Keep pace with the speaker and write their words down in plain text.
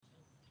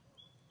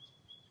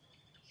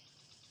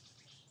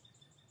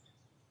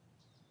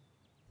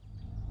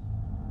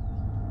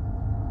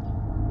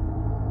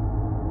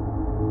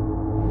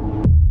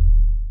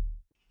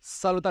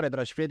Salutare,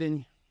 dragi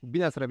prieteni!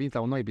 Bine ați revenit la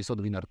un nou episod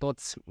Vineri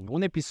Toți.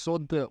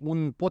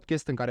 Un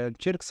podcast în care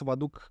încerc să vă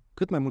aduc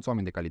cât mai mulți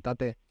oameni de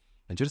calitate,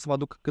 încerc să vă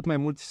aduc cât mai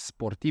mulți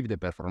sportivi de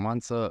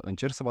performanță,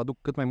 încerc să vă aduc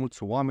cât mai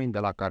mulți oameni de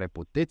la care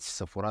puteți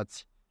să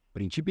furați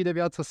principii de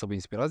viață, să vă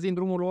inspirați din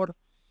drumul lor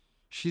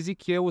și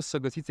zic eu să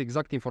găsiți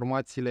exact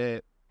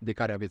informațiile de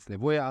care aveți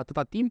nevoie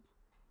atâta timp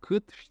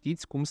cât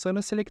știți cum să le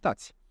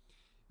selectați.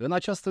 În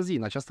această zi,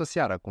 în această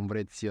seară, cum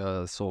vreți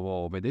să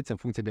o vedeți în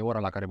funcție de ora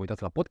la care vă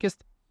uitați la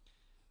podcast,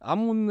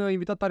 am un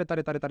invitat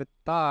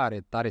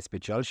tare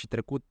special și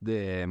trecut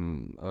de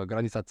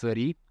granița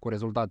țării cu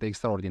rezultate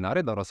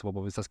extraordinare, dar o să vă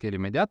povestesc el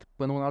imediat.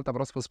 Până una alta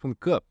vreau să vă spun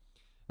că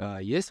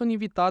este un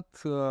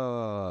invitat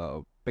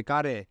pe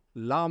care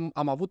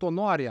am avut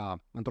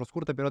onoarea într-o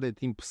scurtă perioadă de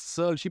timp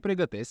să-l și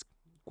pregătesc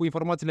cu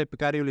informațiile pe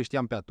care eu le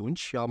știam pe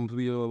atunci.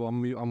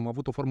 Am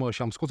avut o formă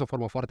și am scos o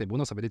formă foarte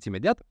bună, o să vedeți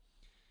imediat.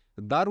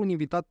 Dar un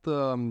invitat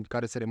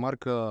care se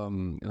remarcă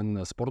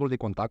în sportul de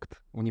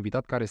contact, un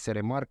invitat care se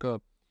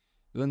remarcă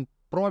în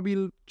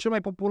probabil cel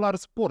mai popular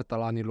sport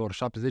al anilor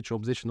 70,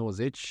 80,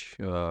 90,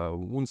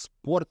 un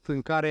sport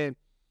în care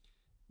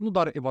nu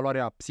doar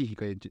evaluarea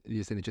psihică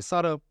este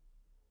necesară,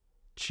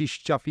 ci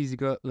și cea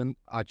fizică în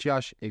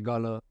aceeași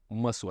egală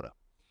măsură.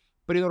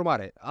 Prin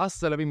urmare,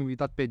 astăzi l-avem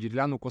invitat pe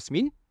Girleanu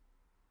Cosmin,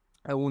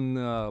 un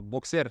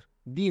boxer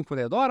din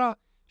Hunedoara,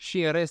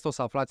 și în rest o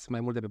să aflați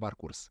mai mult de pe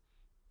parcurs.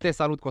 Te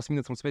salut, Cosmin,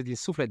 îți mulțumesc din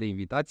suflet de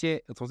invitație,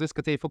 îți mulțumesc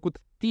că ți-ai făcut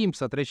timp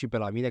să treci și pe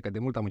la mine, că de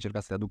mult am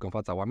încercat să te aduc în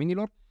fața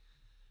oamenilor.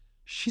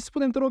 Și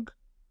spune-mi, te rog,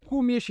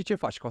 cum ești și ce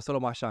faci? Că o să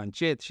luăm așa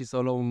încet și să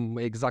luăm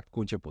exact cu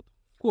început.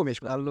 Cum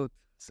ești? Salut!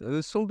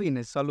 Sunt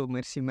bine, salut,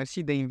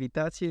 mersi de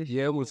invitație.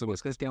 Eu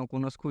mulțumesc. Că te-am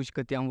cunoscut și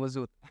că te-am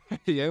văzut.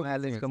 Mai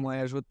ales că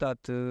m-ai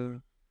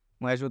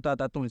ajutat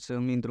atunci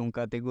să-mi intru în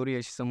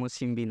categorie și să mă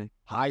simt bine.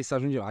 Hai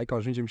că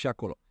ajungem și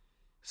acolo.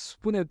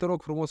 Spune-mi, te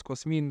rog frumos,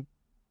 Cosmin,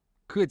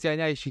 câți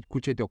ani ai și cu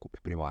ce te ocupi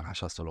prima oară,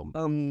 așa să luăm?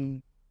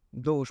 Am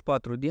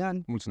 24 de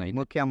ani. Mulțumesc.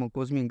 Mă cheamă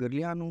Cosmin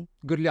Girleanu.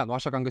 Girleanu,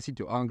 așa că am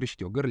greșit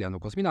eu. Girleanu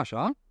Cosmin,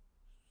 așa?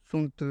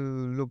 Sunt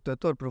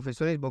luptător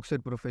profesionist, boxer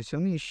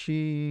profesionist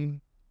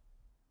și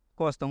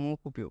cu asta mă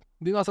ocup eu.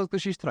 Din asta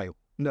îți și traiul.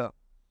 Da.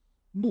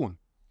 Bun.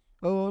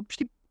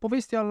 Știi,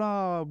 povestea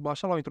la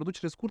o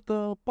introducere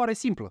scurtă pare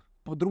simplă.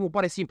 Drumul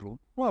pare simplu.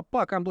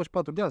 Pac, am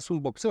 24 de ani,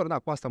 sunt boxer, da,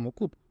 cu asta mă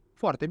ocup.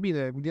 Foarte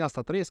bine, din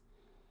asta trăiesc.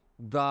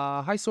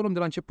 Dar hai să o luăm de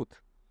la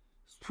început.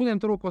 Spune-mi,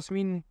 te rog,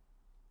 Cosmin,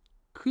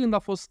 când a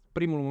fost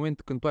primul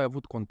moment când tu ai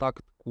avut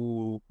contact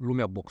cu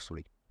lumea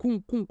boxului?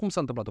 Cum s-a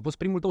întâmplat? A fost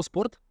primul tău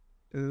sport?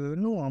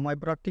 Nu, am mai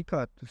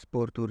practicat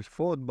sporturi,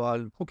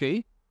 fotbal.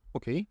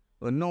 Ok.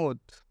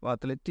 Not,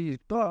 atletism,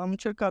 am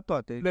încercat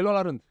toate. Le luat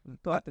la rând.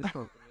 Toate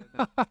sporturile.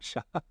 Da.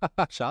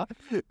 Așa.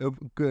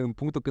 În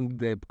punctul când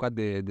te-ai apucat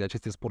de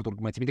aceste sporturi,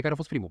 mai ții minte care a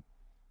fost primul?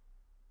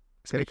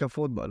 Cred că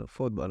fotbalul.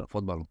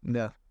 Fotbalul.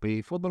 Da.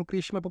 Păi fotbalul cred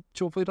și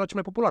era cel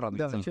mai popular.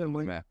 Da, cel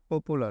mai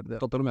popular, da.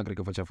 Toată lumea cred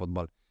că făcea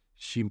fotbal.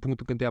 Și în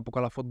punctul când te-ai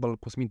apucat la fotbal,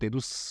 Cosmin, te-ai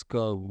dus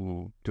că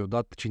te-a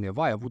dat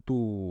cineva, ai avut tu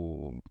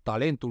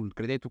talentul,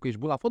 credeai tu că ești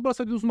bun la fotbal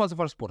sau te-ai dus numai să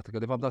faci sport? Că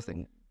de fapt asta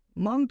e.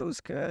 M-am dus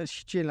că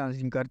și ceilalți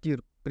din cartier,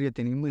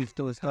 prietenii mei,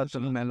 toată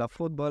lumea la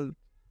fotbal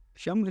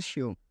și am râs și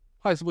eu.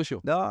 Hai să văd și eu.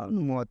 Da,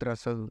 nu m-a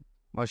atras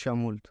așa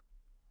mult.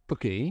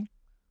 Ok.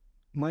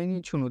 Mai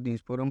niciunul din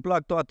sport. Îmi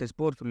plac toate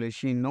sporturile,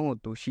 și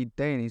notul, și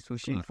tenisul,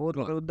 și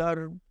fotbalul,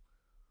 dar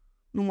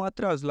nu m-a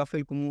atras la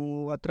fel cum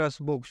m-a atras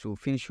boxul,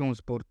 fiind și un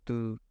sport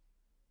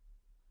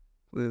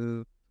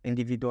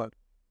individual.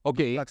 Ok.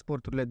 Îmi plac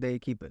sporturile de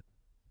echipe.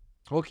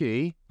 Ok.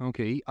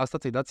 Asta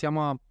ți-ai dat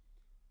seama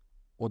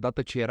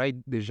odată ce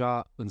erai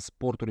deja în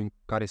sporturi în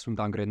care sunt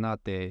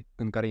angrenate,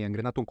 în care e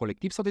angrenat un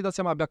colectiv, sau te-ai dat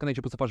seama abia când ai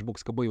început să faci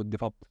box, că băi, eu de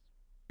fapt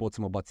pot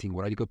să mă bat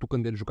singur? Adică tu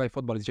când jucai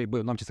fotbal ziceai, băi,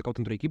 eu n-am ce să caut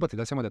într-o echipă, ți-ai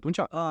dat seama de atunci?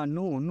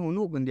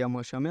 Nu gândeam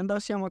așa. Mi-am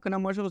dat seama când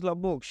am ajuns la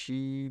box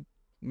și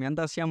mi-am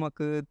dat seama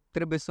că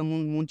trebuie să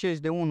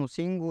muncești de unul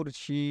singur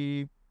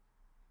și,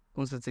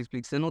 cum să-ți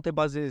explic, să nu te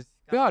bazezi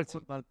pe alții.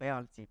 Pe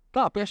alții.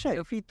 Da, păi așa e.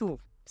 Să fii tu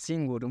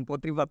singur,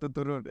 împotriva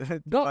tuturor.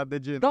 Da, de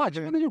gen. Da,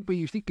 ceva de gen.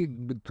 Păi știi că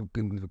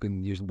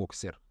când ești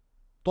boxer,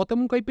 toată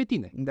munca e pe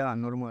tine. Da,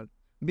 normal.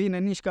 Bine,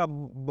 nici ca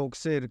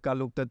boxer, ca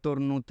luptător,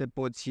 nu te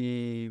poți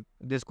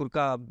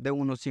descurca de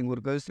unul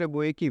singur, că îți trebuie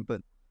o echipă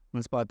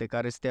în spate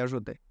care să te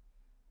ajute.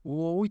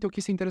 Uite, o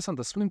chestie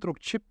interesantă. Spune-mi, te rog,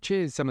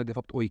 ce înseamnă de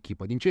fapt o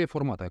echipă? Din ce e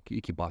formată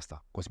echipa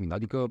asta, Cosmin?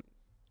 Adică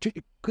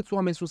câți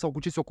oameni sunt sau cu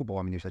ce se ocupă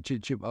oamenii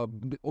ăștia?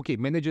 Ok,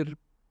 manager,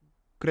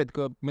 cred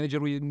că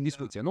managerul e în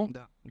discuție, nu?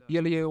 Da.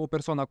 El e o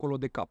persoană acolo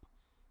de cap.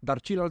 Dar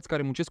ceilalți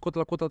care muncesc cotă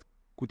la cotă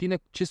cu tine,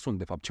 ce sunt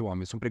de fapt? Ce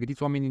oameni? Sunt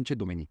pregătiți oameni în ce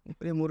domenii? În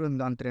primul rând,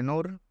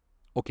 antrenor.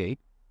 Ok.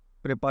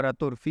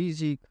 Preparator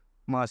fizic,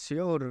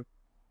 masior.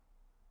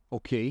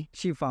 Ok.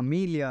 Și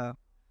familia.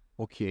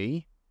 Ok.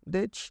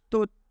 Deci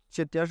tot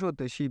ce te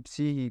ajută și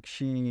psihic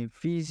și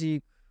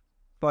fizic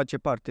face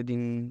parte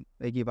din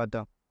echipa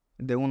ta.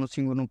 De unul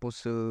singur nu poți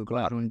să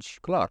ajungi.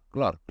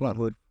 Clar.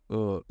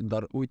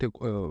 Dar uite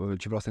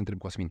ce vreau să întreb,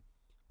 Cosmin.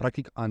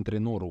 Practic,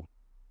 antrenorul.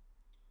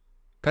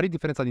 Care e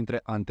diferența dintre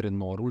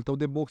antrenorul tău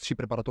de box și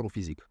preparatorul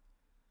fizic?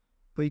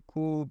 Păi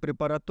cu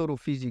preparatorul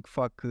fizic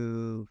fac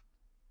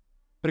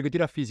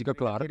Pregătirea fizică,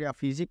 clar. pregătirea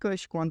fizică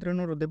și cu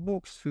antrenorul de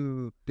box,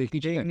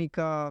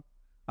 tehnica,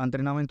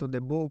 antrenamentul de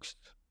box,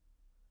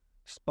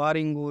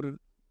 sparring-uri,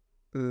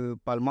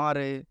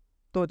 palmare,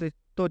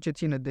 tot ce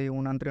ține de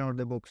un antrenor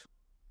de box.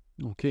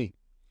 Ok.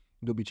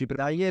 De obicei,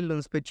 Dar el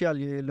în special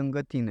e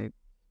lângă tine.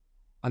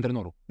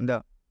 antrenorul.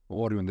 Da.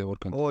 Oriunde,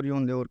 oricând.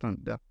 Oriunde, oricând,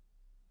 da.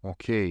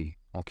 Ok.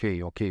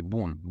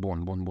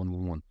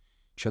 Bun.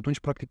 Și atunci,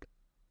 practic,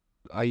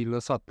 ai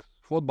lăsat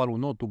fotbalul,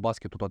 notul,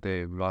 basketul,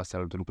 toate astea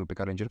alte lucruri pe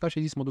care ai încercat și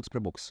ai zis mă duc spre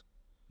box.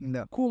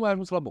 Da. Cum ai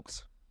ajuns la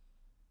box?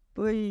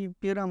 Păi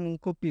eram un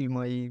copil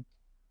mai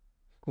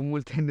cu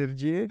multă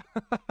energie.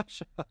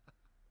 Așa.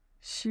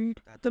 Și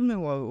tatăl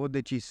meu a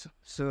decis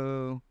să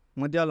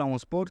mă dea la un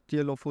sport,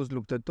 el a fost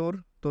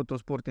luptător, tot un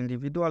sport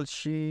individual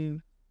și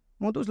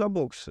m-am dus la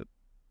box.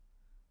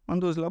 M-am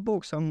dus la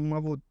box, am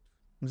avut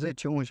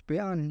 10-11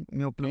 ani,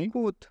 mi-a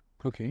plăcut.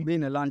 Ok.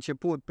 Bine, la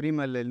început,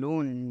 primele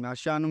luni,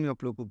 așa nu mi-a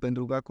plăcut,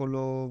 pentru că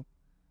acolo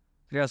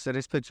trebuia să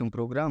respecti un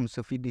program,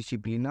 să fii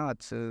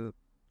disciplinat, să...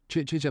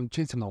 Ce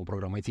însemna un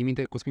program? Mai ții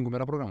minte, Cosmin, cum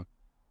era programul?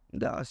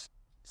 Da,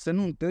 să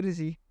nu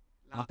întârzi.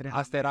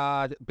 Asta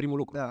era primul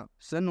lucru. Da,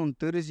 să nu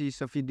întârzi,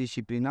 să fii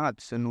disciplinat,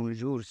 să nu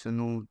înjuri, să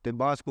nu te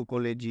bați cu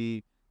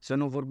colegii, să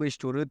nu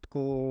vorbești urât cu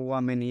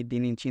oamenii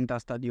din incinta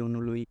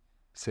stadionului.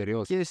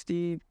 Serios?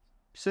 Chestii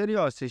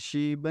serioase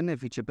și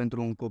benefice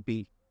pentru un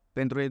copil,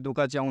 pentru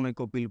educația unui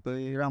copil.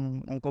 Păi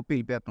eram un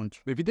copil pe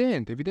atunci.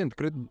 Evident,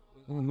 cred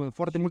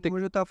foarte multe... M-a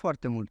ajutat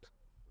foarte mult.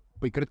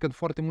 Păi cred că în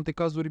foarte multe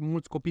cazuri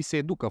mulți copii se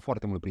educă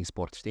foarte mult prin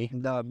sport, știi?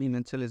 Da,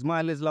 bineînțeles, mai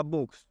ales la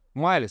box.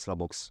 Mai ales la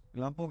box.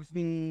 La box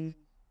vin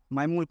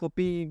mai mult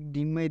copii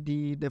din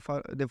medii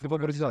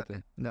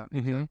defavorizate. Da.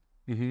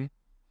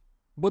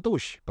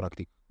 Bătăuși,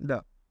 practic.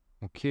 Da.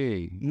 Ok.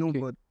 Nu ok.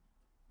 văd.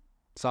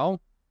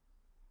 Sau?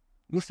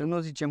 Să nu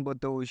zicem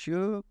bătăuși,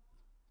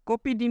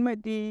 copii din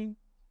medii,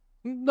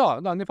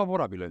 Da,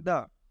 nefavorabile.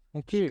 da,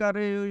 Ok.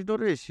 care își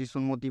doresc și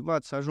sunt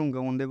motivați să ajungă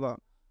undeva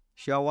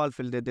și au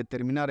altfel de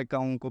determinare ca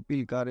un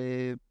copil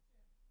care,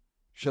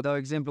 și dau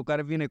exemplu,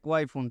 care vine cu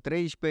iPhone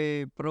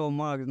 13 Pro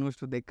Max, nu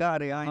știu de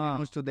care,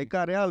 nu știu de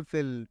care,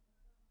 altfel.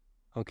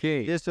 Ok.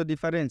 Este o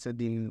diferență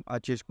din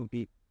acești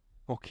copii.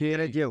 Ok.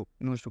 Cred eu,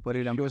 nu știu,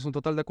 părerea mea. Eu sunt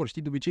total de acord.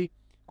 Știi, de obicei,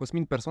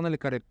 Cosmin, persoanele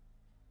care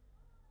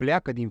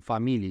pleacă din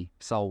familii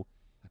sau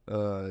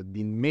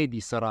din medii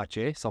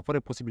sărace sau fără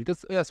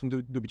posibilități, ăia sunt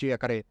de obicei ăia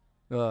care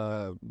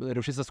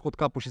reușesc să scot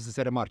capul și să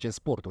se remarce în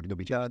sporturi, de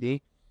obicei,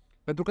 știi?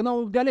 Pentru că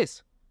n-au de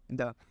ales,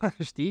 Da.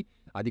 știi?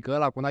 Adică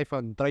ăla cu un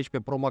iPhone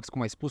 13 Pro Max,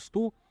 cum ai spus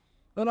tu,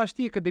 ăla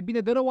știe că de bine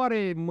de rău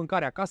are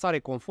mâncare acasă, are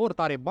confort,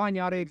 are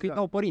bani, are că îi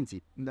dau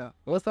părinții. Da.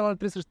 Ăsta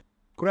trebuie să-și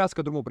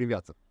croiască drumul prin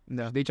viață.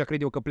 Da. Și de aici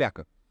cred eu că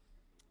pleacă.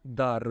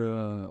 Dar,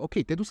 ok,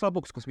 te-ai dus la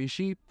box, Cosmin,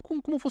 și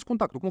cum a fost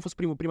contactul? Cum a fost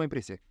prima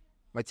impresie?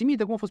 Mai ții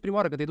minte cum a fost prima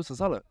oară când te-ai dus în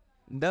sală?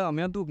 Da,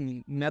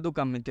 mi-aduc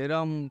aminte.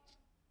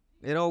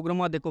 Era o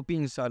grămadă de copii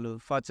în sală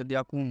față de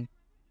acum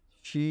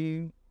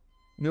și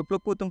mi-a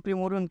plăcut în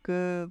primul rând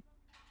că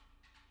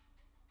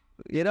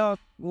era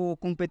o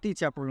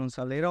competiție acolo în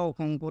sală, era o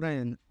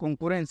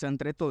concurență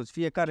între toți.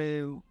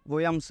 Fiecare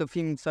voiam să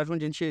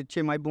ajungem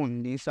cei mai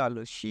buni din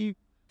sală și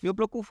mi-a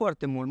plăcut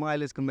foarte mult, mai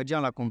ales când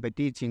mergeam la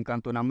competiții, în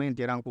cantonament,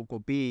 eram cu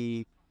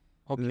copiii,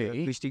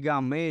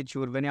 câștigam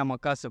meciuri, veneam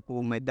acasă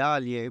cu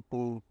medalie,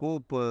 cu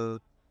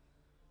cupă.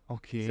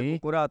 Ok.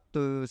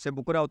 Se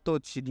bucurau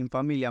toți din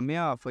familia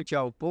mea,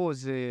 făceau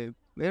poze,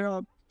 era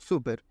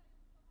super.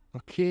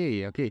 Ok.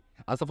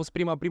 Asta a fost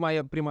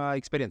prima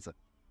experiență.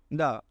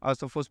 Da,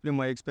 asta a fost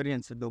prima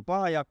experiență. După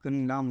aia,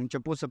 când am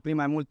început să prind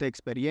mai multă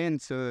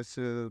experiență,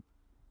 să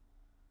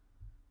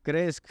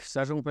cresc, să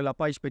ajung pe la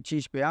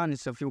 14-15 ani,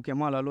 să fiu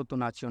chemat la lotul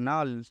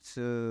național,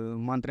 să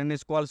mă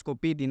antrenez cu alți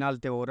copii din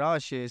alte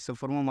orașe, să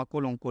formăm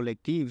acolo un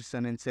colectiv, să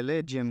ne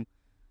înțelegem,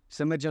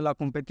 să mergem la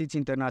competiții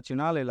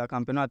internaționale, la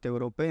campionate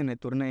europene,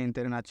 turnee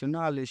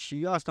internaționale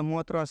și asta m-a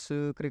atras,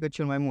 cred că,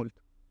 cel mai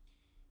mult.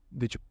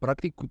 Deci,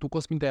 practic, tu,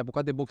 Cosmin, te-ai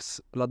apucat de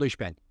box la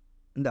 12 ani.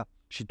 Da.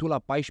 Și tu la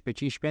 14-15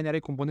 ani erai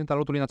component al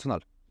lotului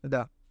național.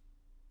 Da.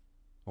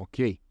 Ok.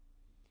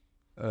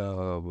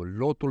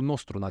 Lotul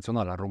nostru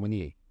național al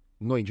României,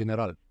 noi în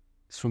general,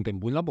 suntem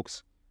buni la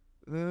box?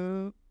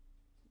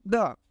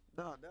 Da.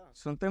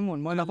 Suntem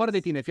buni. În afară de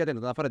tine, fii atent,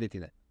 în afară de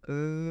tine.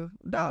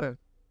 Da,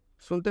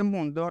 suntem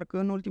buni, doar că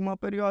în ultima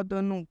perioadă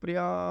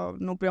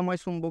nu prea mai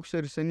sunt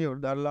boxeri seniori,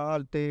 dar la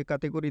alte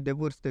categorii de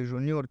vârste,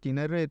 junior,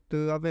 tineret,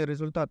 avem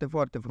rezultate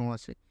foarte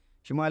frumoase.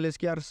 Și mai ales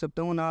chiar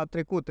săptămâna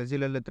trecută,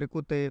 zilele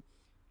trecute,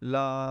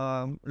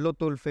 la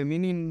lotul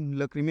feminin,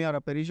 Lăcrimiara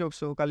Perijoc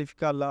s-a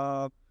calificat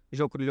la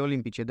Jocurile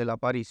Olimpice de la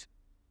Paris.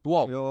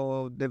 Wow!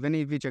 Eu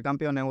devenit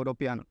vicecampion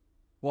european.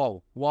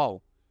 Wow!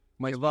 Wow!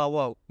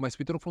 Mai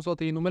spui, te rog frumos, o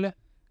dată ei numele?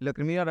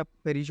 Lăcrimiara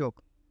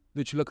Perijoc.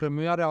 Deci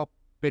Lăcrămioarea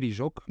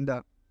Perijoc.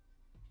 Da.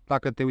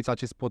 Dacă te uiți la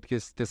acest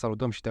podcast, te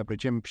salutăm și te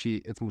apreciem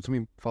și îți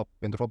mulțumim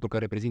pentru faptul că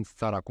reprezinți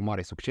țara cu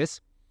mare succes.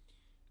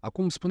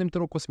 Acum spune-mi, te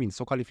rog, Cosmin,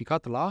 s-au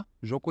calificat la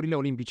Jocurile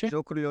Olimpice?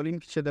 Jocurile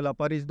Olimpice de la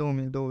Paris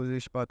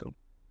 2024.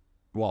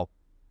 Wow!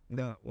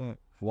 Da, wow.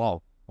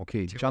 Wow! Ok,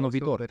 deci anul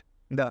viitor. Super.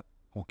 Da.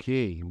 Ok,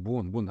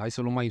 bun. Hai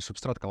să luăm mai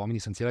substrat ca oamenii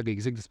să înțeleagă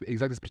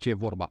exact despre ce e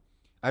vorba.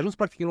 Ai ajuns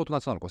practic în lotul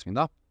național, Cosmin,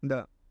 da?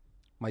 Da.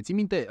 Mai ții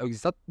minte, a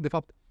existat, de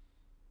fapt,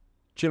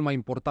 cel mai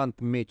important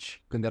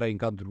meci când erai în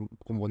cadrul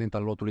component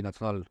al lotului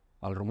național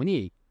al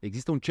României?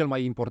 Există un cel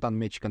mai important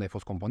meci când ai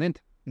fost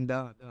component?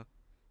 Da.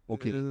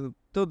 Ok.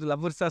 Tot la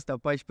vârsta asta,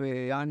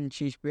 14 ani,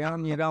 15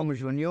 ani, eram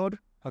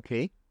junior. Ok.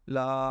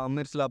 Am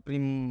mers la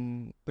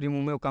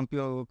primul meu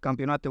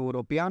campionat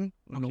european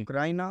în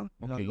Ucraina,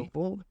 la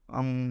Lvov.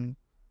 Am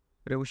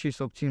reușit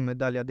să obțin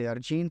medalia de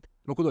argint.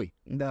 Locul 2.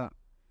 Da.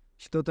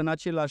 Și tot în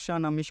același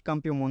an am ieșit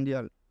campion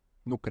mondial.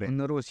 Nu cred.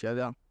 În Rusia,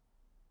 da.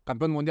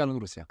 Campion mondial în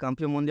Rusia.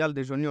 Campion mondial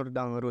de junior,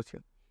 da, în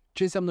Rusia.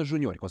 Ce înseamnă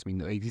juniori, Cosmin?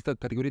 Există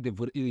categorii de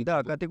vârstă?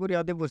 Da,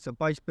 categoria de vârstă,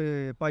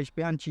 14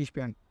 ani,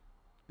 15 ani.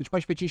 Deci 14-15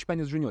 ani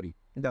sunt juniorii.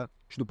 Da.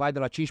 Și după aia de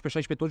la 15-16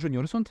 toți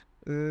juniori sunt?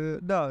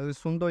 Da,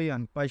 sunt 2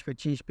 ani,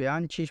 14-15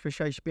 ani,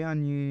 15-16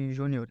 ani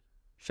juniori.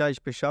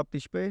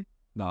 16-17,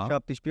 Da.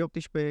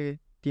 17-18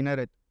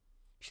 tineret.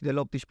 Și de la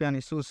 18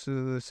 ani sus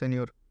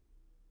senior.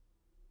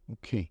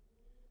 Ok.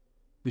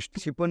 Deci tu...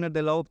 Și până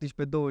de la 18-22,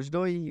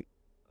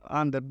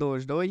 under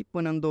 22,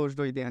 până în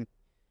 22 de ani.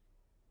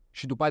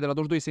 Și după aia de la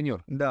 22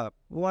 senior. Da,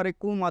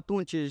 oarecum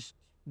atunci ești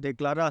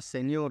declarat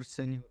senior.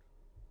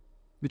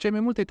 Deci ai mai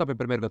multe etape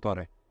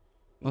premergătoare.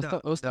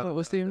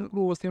 Ăsta e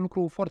un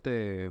lucru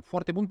foarte,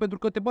 foarte bun pentru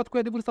că te bat cu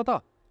ea de vârsta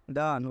ta.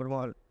 Da,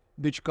 normal.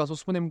 Deci, ca să o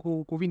spunem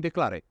cu cuvinte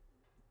clare,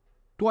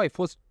 tu ai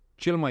fost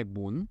cel mai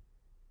bun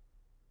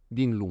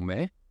din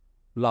lume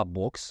la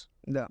box,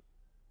 Da.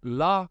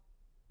 la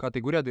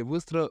categoria de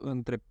vârstă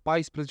între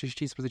 14 și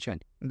 15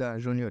 ani. Da,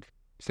 juniori.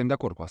 Suntem de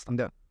acord cu asta?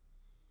 Da.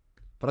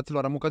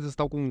 Fraților, am ocazia să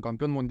stau cu un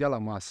campion mondial la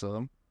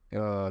masă,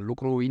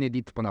 lucru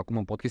inedit până acum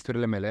în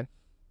podcasturile mele.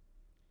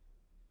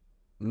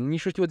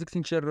 Nici nu știu, zic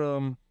sincer,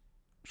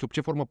 sub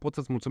ce formă pot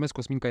să-ți mulțumesc,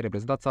 Cosmin, că ai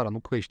reprezentat țara, nu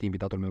că ești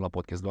invitatul meu la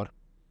podcast doar.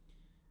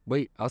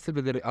 Băi,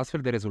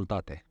 astfel de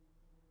rezultate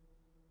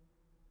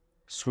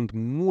sunt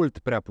mult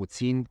prea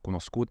puțin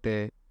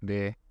cunoscute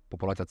de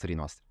populația țării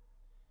noastre.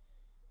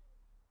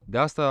 De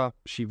asta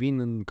și vin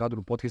în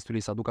cadrul podcastului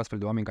să aduc astfel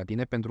de oameni ca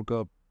tine, pentru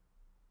că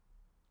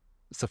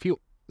să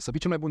fii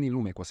cel mai bun din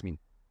lume, Cosmin.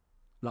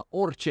 La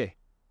orice.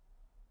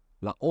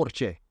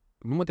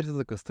 Nu mă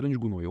interesează că strângi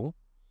gunoiul,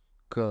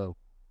 că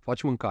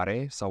faci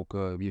mâncare sau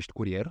că ești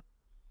curier.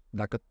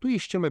 Dacă tu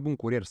ești cel mai bun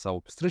curier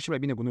sau strângi cel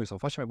mai bine gunoiul sau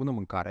faci cea mai bună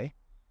mâncare,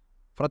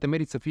 frate,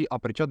 meriți să fii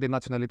apreciat de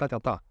naționalitatea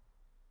ta.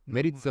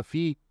 Meriți să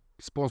fii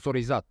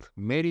sponsorizat.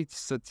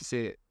 Meriți să ți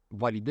se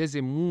valideze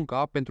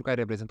munca pentru că ai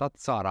reprezentat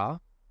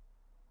țara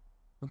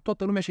în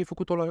toată lumea și ai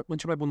făcut-o în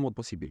cel mai bun mod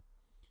posibil.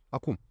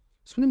 Acum,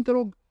 spune-mi, te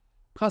rog,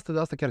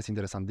 asta chiar este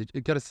interesant,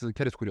 deci, chiar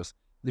sunt curios.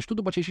 Deci tu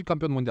după ce ai ieșit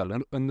campion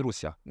mondial în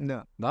Rusia,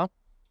 da?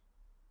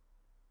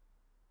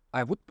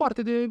 Ai avut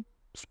parte de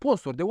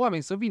sponsori, de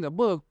oameni să vină,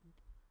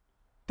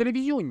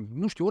 televiziuni,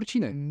 nu știu,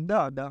 oricine.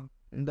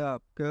 Da,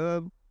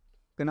 că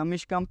când am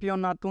ieșit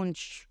campion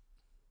atunci,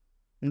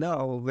 da,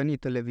 au venit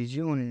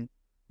televiziuni,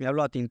 mi-a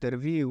luat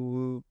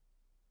interviu.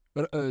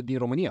 Din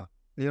România?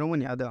 Din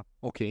România, da.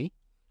 Ok.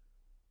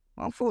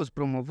 Am fost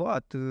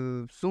promovat,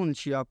 sunt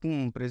și acum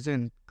în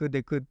prezent cât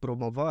de cât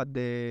promovat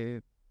de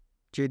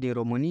cei din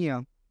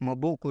România. Mă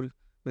bucur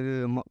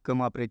că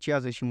mă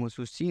apreciază și mă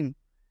susțin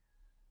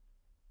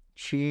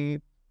și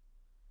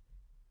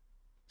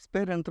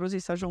sper într-o zi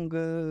să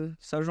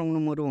ajung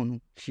numărul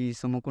 1 și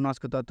să mă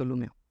cunoască toată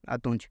lumea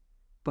atunci.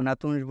 Până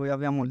atunci voi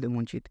avea mult de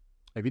muncit.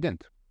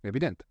 Evident.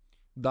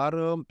 Dar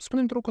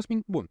spune-mi, te rog,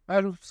 Cosmin, bun, ai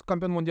ajuns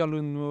campion mondial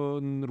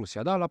în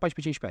Rusia, da? La 14-15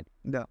 ani.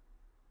 Da.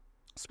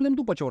 Spune-mi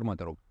după ce urma,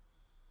 te rog.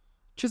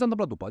 Ce s-a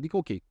întâmplat după? Adică,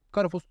 ok,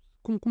 care a fost,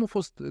 cum a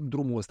fost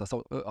drumul ăsta?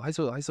 Sau,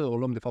 hai să o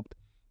luăm, de fapt,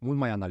 mult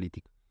mai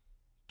analitic.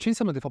 Ce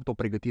înseamnă, de fapt, o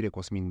pregătire,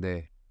 Cosmin,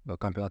 de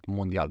campionat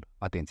mondial?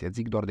 Atenție,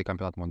 zic doar de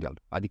campionat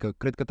mondial. Adică,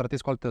 cred că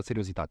tratezi cu altă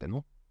seriozitate,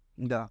 nu?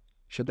 Da.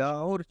 Și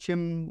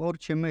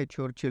orice meci,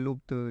 orice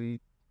luptă,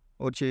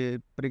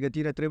 orice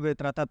pregătire trebuie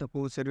tratată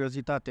cu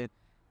seriozitate.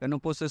 Că nu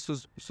poți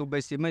să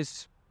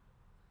subestimezi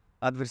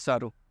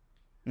adversarul.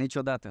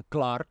 Niciodată.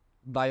 Clar,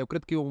 dar eu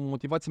cred că e o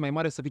motivație mai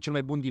mare să fii cel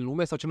mai bun din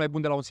lume sau cel mai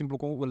bun de la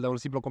o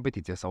simplă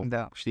competiție. Sau,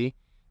 da. Știi?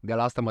 De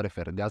la asta mă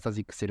refer. De asta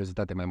zic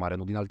seriozitate mai mare,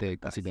 nu din alte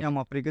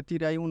considerente.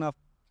 Pregătirea e una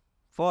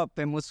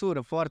pe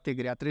măsură, foarte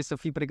grea. Trebuie să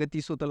fii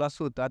pregătit 100%,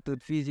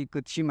 atât fizic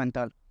cât și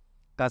mental,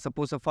 ca să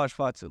poți să faci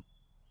față.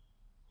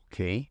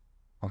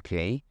 Ok.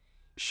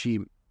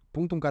 Și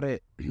punctul în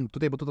care tu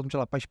te-ai bătut atunci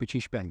la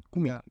 14-15 ani,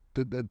 cum e?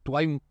 Tu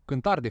ai un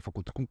cântar de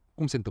făcut.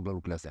 Cum se întâmplă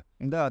lucrurile astea?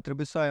 Da,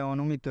 trebuie să ai o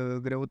anumită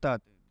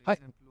greutate. De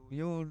exemplu,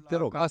 eu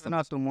la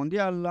campionatul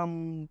mondial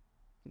am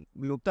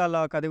luptat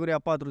la categoria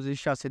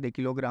 46 de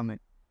kilograme.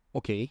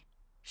 Ok.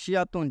 Și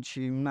atunci,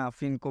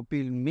 fiind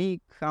copil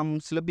mic, am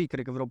slăbit,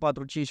 cred că vreo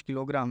 4-5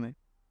 kilograme.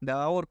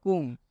 Dar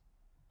oricum,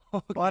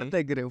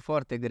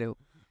 foarte greu.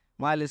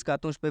 Mai ales că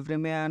atunci, pe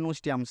vremea aia, nu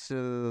știam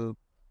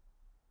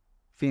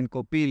fiind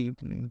copil,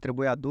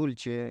 trebuia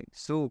dulce,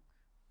 suc,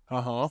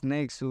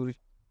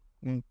 snacks-uri,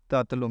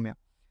 toată lumea.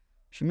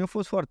 Și mi-a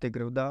fost foarte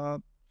greu, dar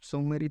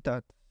s-au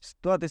meritat.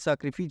 toate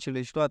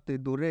sacrificiile și toate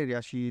durerea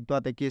și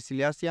toate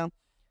chestiile astea,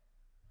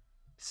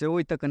 se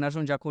uită când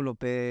ajunge acolo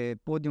pe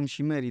podium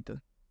și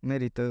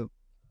merită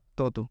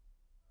totul.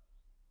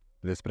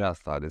 Despre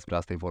asta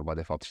e vorba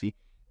de fapt, știi?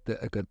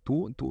 Că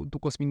tu,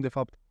 Cosmin, de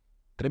fapt,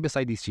 trebuie să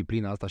ai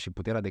disciplina asta și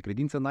puterea de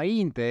credință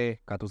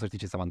înainte ca tu să știi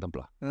ce se va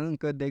întâmpla.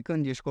 Încă de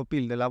când ești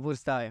copil, de la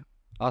vârsta aia.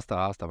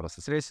 Asta vreau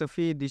să spun. Trebuie să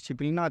fii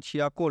disciplinat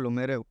și acolo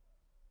mereu.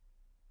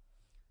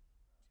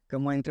 Că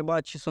m-ai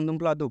întrebat ce s-a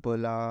întâmplat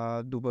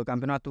după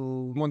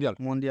campionatul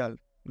mondial.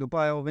 După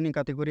aia au venit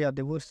categoria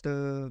de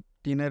vârstă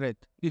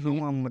tineret.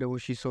 Nu am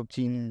reușit să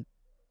obțin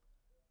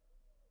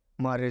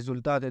mari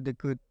rezultate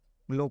decât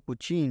locul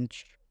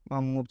 5.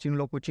 Am obținut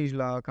locul 5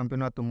 la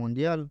campionatul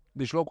mondial.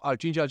 Deci locul al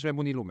 5-lea al cel mai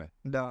bun din lume.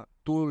 Da.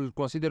 Tu îl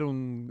consideri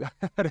un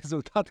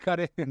rezultat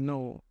care...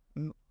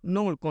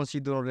 Nu îl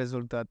consider un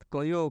rezultat.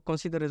 Eu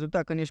consider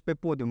rezultat când ești pe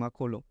podium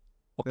acolo.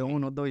 Okay. Pe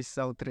 1, 2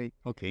 sau 3.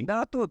 Okay.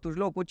 Da, totuși,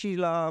 locul 5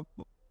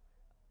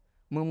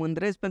 mă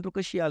mândresc pentru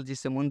că și alții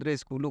se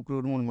mândresc cu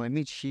lucruri mult mai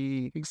mici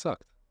și...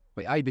 Exact.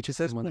 Păi ai de ce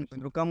să spun,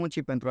 pentru că am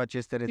muncit pentru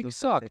aceste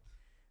rezultate. Exact.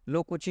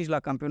 Locul 5 la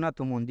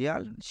campionatul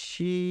mondial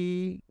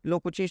și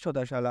locul 5 tot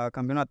așa la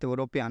campionatul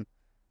european.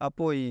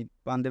 Apoi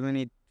am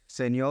devenit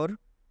senior.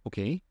 Ok.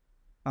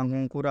 Am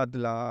concurat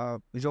la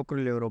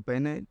Jocurile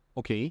Europene.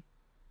 Ok.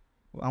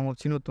 Am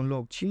obținut un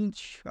loc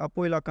 5.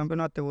 Apoi la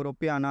campionatul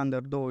european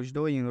Under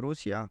 22 în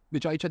Rusia.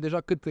 Deci aici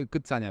deja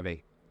câți ani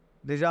aveai?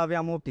 Deja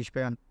aveam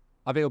 18 ani.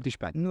 Aveai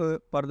 18 ani? Nu,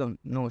 pardon,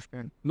 19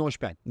 ani.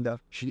 19 ani? Da.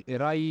 Și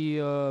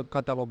erai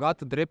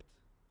catalogat drept,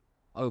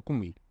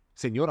 cum e?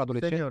 Senior,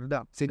 adolescent? Senior,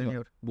 da.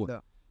 Senior. Bun.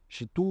 Da.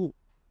 Și tu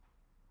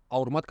a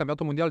urmat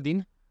campionatul mondial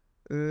din?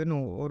 Nu,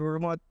 a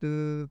urmat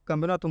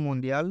campionatul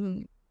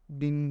mondial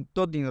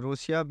tot din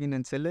Rusia,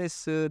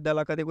 bineînțeles, de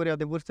la categoria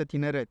de vârstă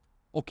tineret.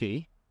 Ok.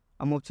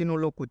 Am obținut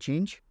locul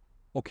 5.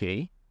 Ok.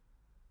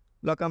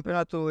 La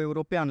campionatul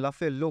european, la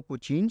fel, locul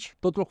 5.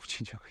 Tot locul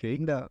 5, ok.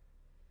 Da.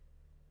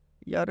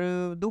 Iar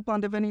după am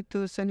devenit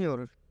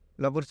senior.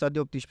 La vârsta de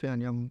 18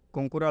 ani am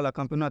concurat la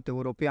campionatul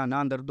european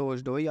Under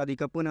 22,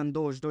 adică până în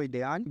 22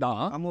 de ani.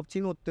 Da. Am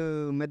obținut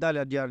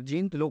medalia de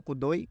argint, locul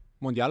 2.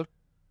 Mondial?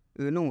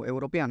 Nu,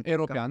 european.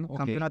 Ok.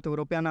 Campionatul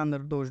european Under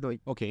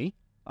 22. Ok.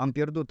 Am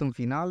pierdut în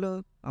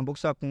finală, am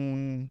boxat cu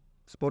un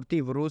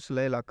sportiv rus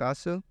la el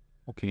acasă.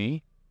 Ok.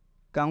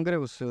 Cam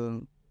greu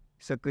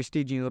să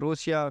câștigi în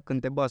Rusia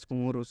când te bați cu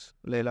un rus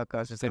la el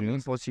acasă. Serios?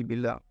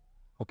 Imposibil, da.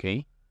 Ok.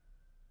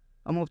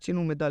 Am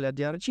obținut medalia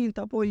de argint,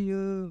 apoi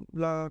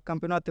la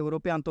campionatul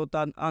european tot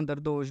Under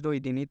 22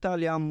 din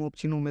Italia am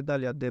obținut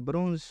medalia de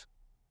bronz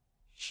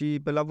și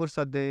pe la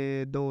vârsta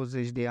de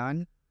 20 de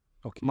ani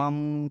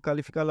m-am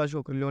calificat la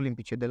Jocurile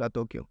Olimpice de la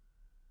Tokyo.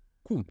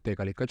 Cum te-ai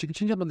calificat? Ce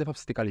înseamnă de fapt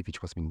să te califici,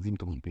 Cosmin? Zi-mi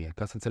tu mie,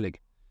 ca să înțeleg.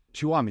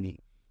 Și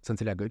oamenii să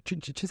înțeleagă. Ce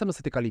înseamnă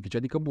să te califici?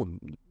 Adică, bun,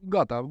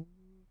 gata,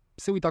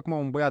 se uită acum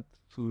un băiat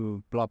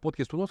la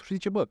podcastul nostru și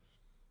zice, bă,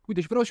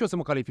 uite, și vreau și eu să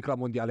mă calific la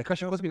mondiale, ca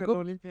și Cosmin.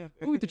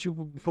 Uite ce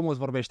frumos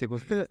vorbește cu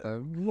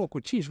locul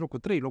 5, locul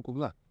 3, locul...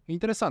 Da. E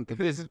interesant,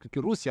 vezi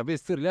Rusia,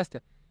 vezi țările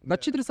astea. Dar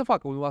ce trebuie să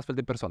facă o astfel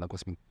de persoană,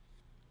 Cosmin?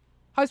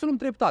 Hai să luăm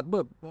treptat.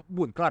 Bă,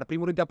 bun, clar,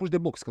 primul rând te apuci de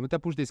box, că nu te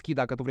apuci de schi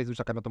dacă tu vrei să duci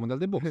la campionatul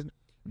mondial de box.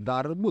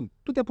 Dar, bun,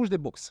 tu te apuci de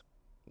box.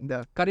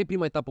 Da. Care e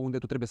prima etapă unde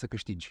tu trebuie să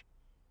câștigi?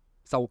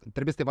 Sau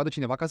trebuie să te vadă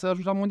cineva ca să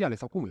ajungi la mondiale,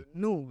 sau cum e?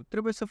 Nu,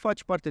 trebuie să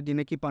faci parte din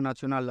echipa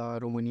națională a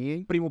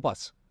României. Primul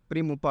pas.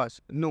 Primul pas.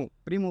 Nu,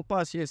 primul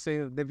pas e să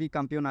devii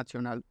campion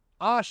național.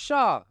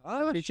 Așa!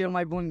 E cel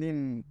mai bun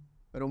din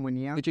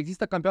România. Deci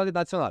există campionate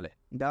naționale.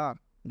 Da.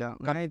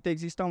 Înainte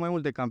existau mai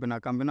multe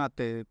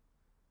campionate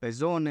pe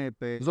zone,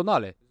 pe...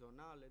 Zonale.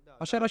 Da.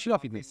 Așa era și la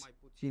fitness.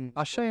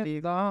 Așa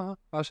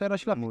era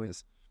și la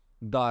fitness.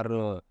 Dar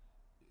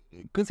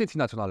când secții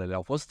naționalele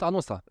au fost? Anul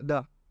ăsta?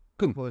 Da.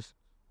 Când? Fost.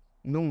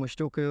 Nu, mă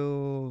știu că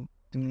eu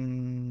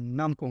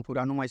n-am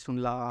concurat, nu mai sunt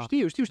la...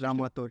 Știu. La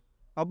amatori.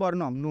 Abar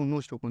nu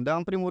știu cum. Dar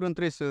în primul rând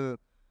trebuie să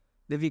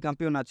devii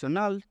campion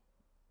național,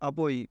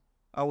 apoi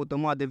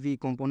automat devii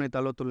componenta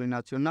lotului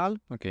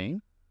național. Ok.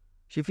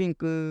 Și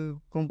fiindcă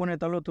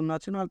componenta lotului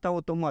național,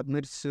 automat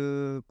mergi să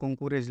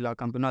concurezi la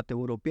campionat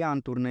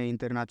european, turnee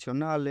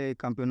internaționale,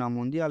 campionat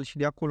mondial și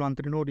de acolo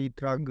antrenorii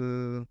trag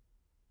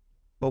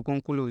o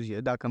concluzie.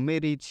 Dacă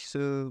meriți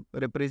să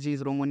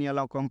reprezinți România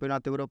la un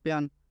campionat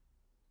european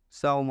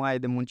sau mai ai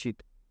de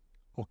muncit.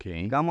 Ok.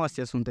 Cam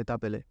astea sunt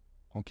etapele.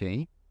 Ok.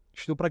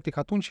 Și tu, practic,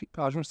 atunci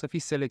ajungi să fii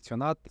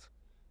selecționat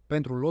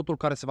pentru lotul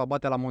care se va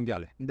bate la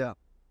mondiale. Da.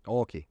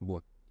 Ok,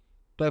 bun.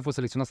 Tu ai fost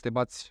selecționat să te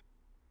bați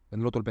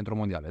în lotul pentru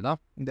mondiale,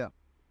 da? Da.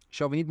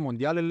 Și au venit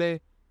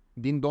mondialele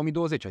din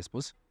 2020, ai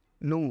spus?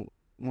 Nu,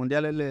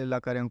 mondialele la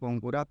care am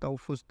concurat au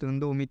fost în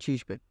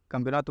 2015,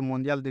 campionatul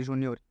mondial de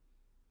juniori.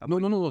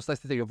 Nu, stai,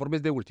 eu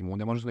vorbesc de ultimul,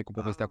 unde am ajuns noi cu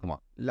povestea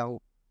acum. La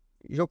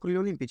Jocurile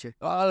Olimpice.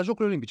 La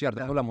Jocurile Olimpice, iar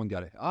nu la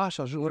mondiale.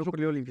 Așa,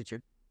 Jocurile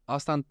Olimpice.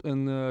 Asta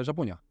în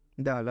Japonia?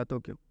 Da, la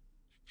Tokyo.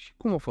 Și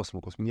cum a fost,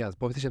 Cosmin? Ia,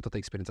 povestește toată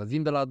experiența. Zi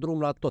de la drum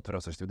la tot vreau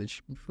să știu.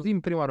 Deci,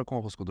 zi-mi prima oară cum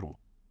a fost cu drumul.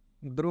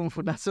 Drumul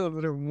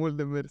nasol, mult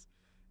de mers.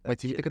 Mai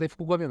ții minte că te-ai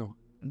făcut cu avionul?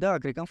 Da,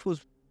 cred că am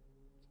fost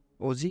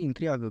o zi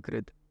întreagă,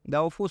 cred.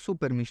 Dar au fost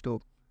super mișto.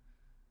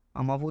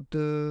 Am avut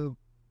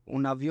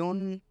un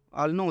avion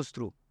al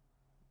nostru,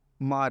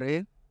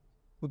 mare,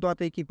 cu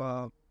toată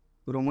echipa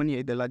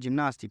României, de la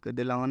gimnastică,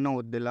 de la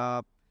înot, de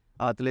la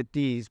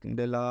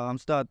atletism, am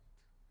stat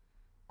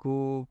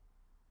cu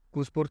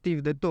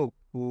sportivi de top,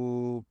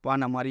 cu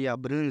Ana Maria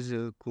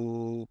Brânză,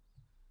 cu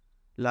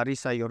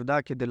Larisa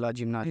Iordache de la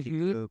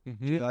gimnastică.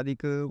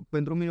 Adică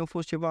pentru mine a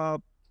fost ceva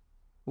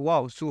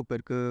wow,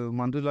 super, că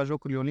m-am dus la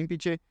Jocurile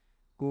Olimpice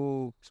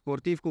cu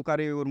sportivi cu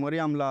care îi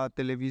urmăream la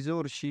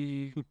televizor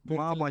și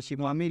mama și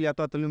familia,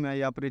 toată lumea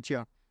îi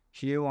aprecia.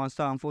 Și eu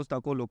am fost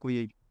acolo cu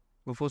ei.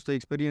 A fost o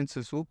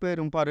experiență super,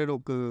 îmi pare rău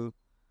că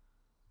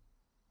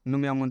nu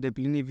mi-am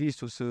îndeplinit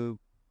visul să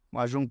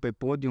ajung pe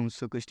podium,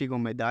 să câștig o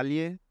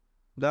medalie,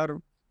 dar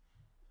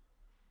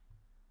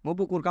mă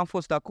bucur că am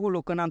fost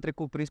acolo, că n-am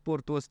trecut prin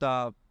sportul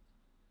ăsta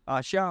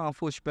așa, am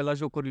fost și pe la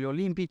Jocurile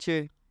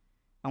Olimpice,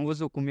 am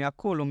văzut cum e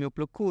acolo, mi-a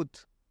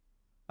plăcut,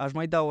 aș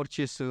mai da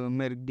orice să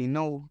merg din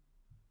nou,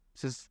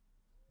 să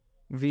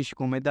vin și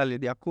cu o medalie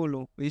de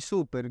acolo, e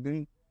super,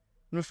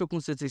 nu știu cum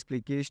să-ți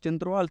explic, ești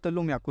într-o altă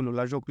lume acolo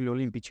la Jocurile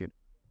Olimpice.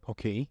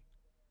 Ok.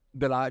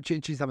 De la ce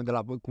înseamnă, de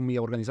la cum e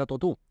organizat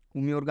totul?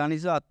 Cum e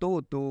organizat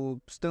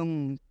totul,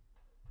 stăm,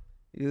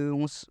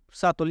 un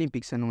sat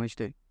olimpic se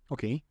numește. Ok.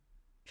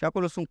 Și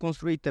acolo sunt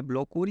construite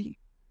blocuri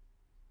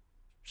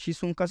și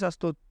sunt cazați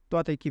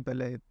toate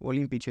echipele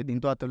olimpice din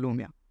toată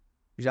lumea.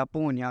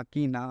 Japonia,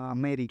 China,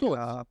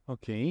 America,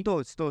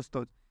 toți. toți.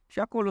 Și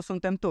acolo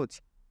suntem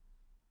toți.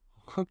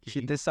 Okay.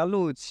 Și te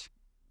saluți.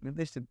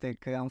 Gândește-te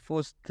că am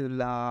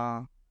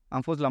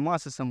fost la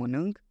masă să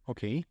mănânc,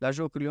 la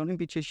Jocurile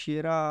Olimpice și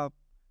era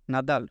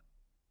Nadal.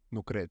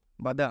 Nu cred.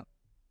 Ba da,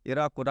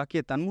 era cu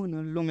racheta în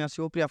mână, lumea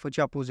se oprea,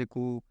 făcea poze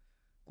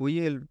cu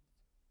el,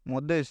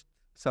 modest,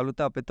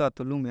 saluta pe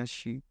toată lumea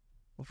și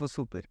a fost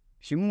super.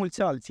 Și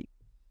mulți alții.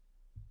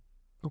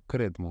 Nu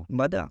cred, mă.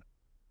 Ba da.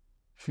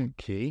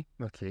 Ok.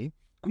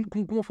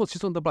 Cum a fost? Ce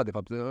s-a întâmplat, de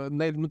fapt?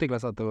 Nu te-ai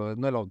clasat,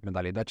 nu ai luat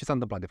medalie, dar ce s-a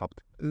întâmplat, de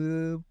fapt?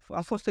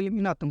 Am fost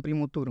eliminat în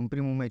primul tur, în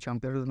primul meci, am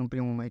pierdut în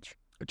primul meci.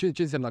 Ce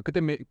înseamnă?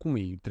 Cum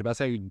e? Trebuia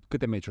să ai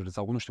câte meciuri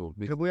sau nu știu?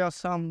 Trebuia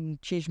să am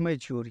 5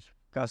 meciuri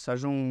ca să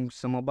ajung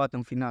să mă bat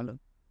în finală.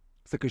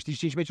 Să câștigi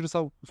 5 meciuri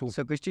sau?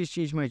 Să câștigi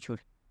 5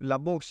 meciuri. La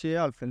box e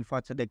altfel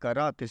față de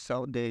karate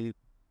sau de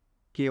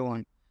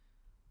cheon.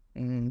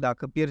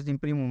 Dacă pierzi din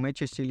primul meci,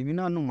 ești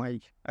eliminat, nu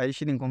mai ai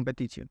ieșit din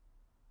competiție.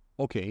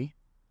 Ok.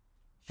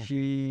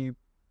 Și,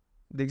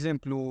 de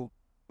exemplu,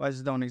 hai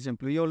să dau un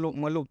exemplu. Eu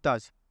mă lupt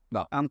azi.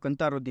 Da. Am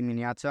cântarul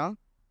dimineața,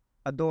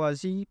 a doua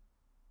zi,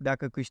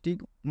 dacă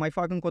câștig, mai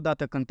fac încă o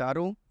dată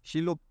cântarul și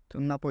lupt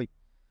înapoi.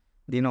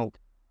 Din nou.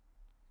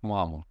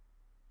 Mamă.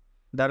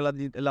 Dar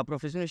la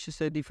profesioniști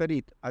este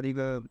diferit.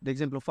 Adică, de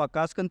exemplu, fac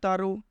azi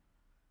cântarul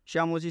și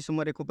am o zi să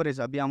mă recuperez.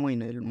 Abia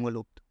mâine mă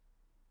lupt.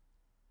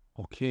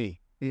 Ok.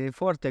 E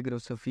foarte greu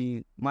să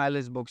fii, mai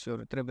ales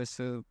boxer. Trebuie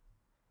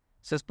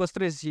să-ți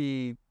păstrezi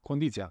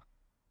condiția,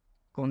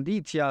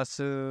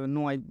 să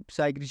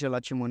ai grijă la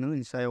ce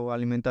mănânci, să ai o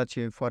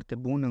alimentație foarte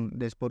bună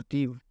de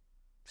sportiv,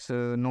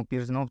 să nu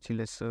pierzi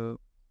nopțile, să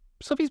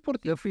fii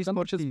sportiv. Să fii ca în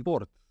orice sportiv.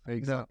 sport.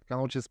 Exact. Da. Ca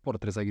în orice sport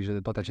trebuie să ai grijă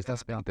de toate aceste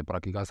aspecte.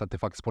 Practic asta te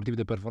fac sportiv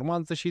de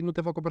performanță și nu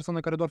te fac o persoană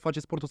care doar face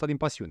sportul ăsta din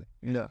pasiune.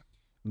 Da.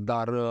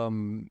 Dar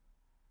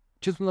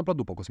ce s-a întâmplat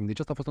după, Cosmin? Deci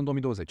asta a fost în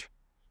 2020.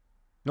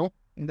 Nu?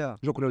 Da.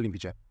 Jocurile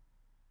Olimpice.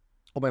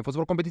 O mai fost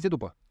vreo competiție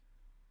după?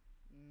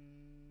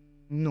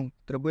 Nu,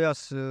 trebuia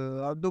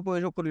după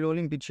Jocurile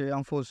Olimpice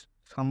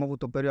am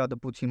avut o perioadă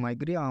puțin mai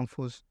grea, am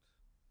fost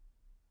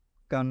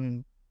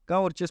ca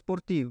orice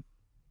sportiv.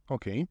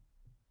 Ok.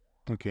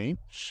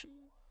 Și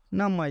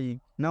n-am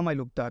mai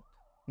luptat.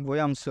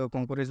 Voiam să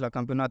concurez la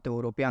campionat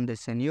european de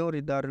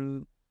seniori, dar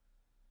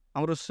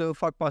am vrut să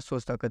fac pasul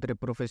ăsta către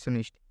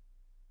profesioniști.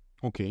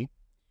 Ok.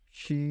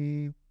 Și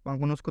am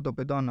cunoscut-o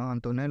pe doamna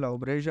Antonella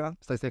Obreja.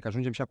 Stai că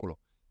ajungem și acolo.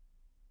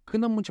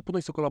 Când am început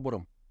noi să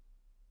colaborăm?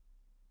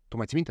 Tu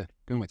mai ții minte?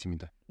 Că nu mai ții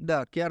minte.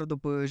 Da, chiar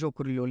după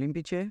Jocurile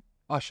Olimpice.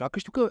 Așa, că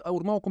știu că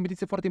urma o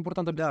competiție foarte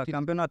importantă. Da,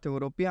 campionat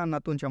european,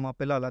 atunci am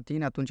apelat la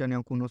tine, atunci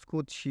ne-am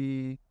cunoscut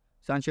și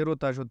s-a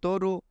cerut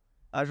ajutorul.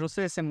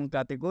 Ajunsesem în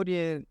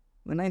categorie,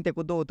 înainte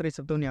cu 2-3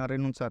 săptămâni am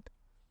renunțat.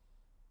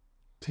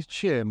 De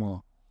ce,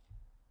 mă?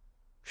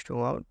 Știu,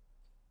 a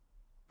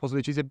fost o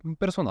decizie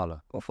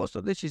personală. A fost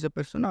o decizie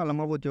personală, am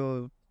avut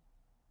eu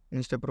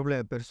niște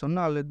probleme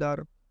personale,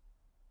 dar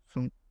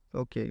sunt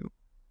ok.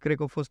 Cred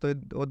că a fost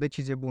o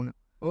decizie bună.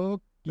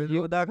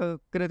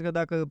 Cred că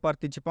dacă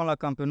participam la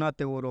campionat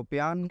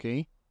european,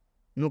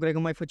 nu cred că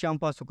mai făceam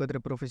pasul către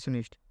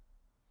profesioniști.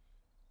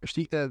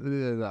 Știi,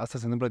 asta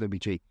se întâmplă de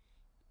obicei.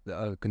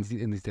 Când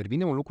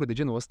intervine un lucru de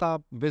genul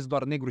ăsta, vezi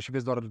doar negru și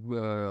vezi doar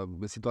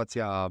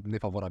situația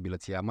nefavorabilă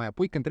ție. Mai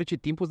apoi, când trece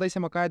timpul, îți dai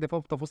seama că aia de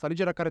fapt a fost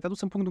alegerea care te-a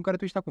dus în punctul în care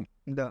tu ești acum.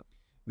 Da.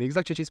 De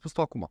exact ceea ce ai spus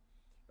tu acum.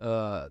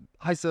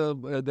 Hai să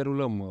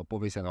derulăm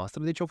povestea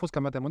noastră. Deci au fost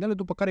campionate mondiale,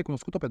 după care ai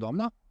cunoscut-o pe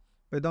doamna?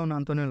 Pe doamna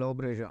Antonella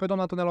Obreja. Pe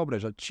doamna Antonella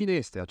Obreja. Cine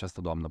este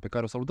această doamnă pe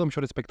care o salutăm și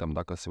o respectăm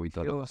dacă se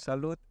uită? Eu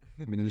salut.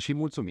 Bine, și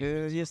mulțumim.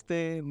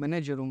 Este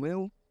managerul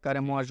meu care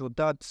m-a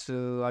ajutat să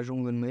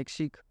ajung în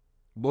Mexic.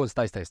 Bun,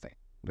 stai.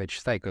 Deci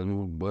stai că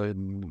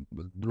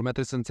lumea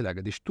trebuie să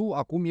înțeleagă. Deci tu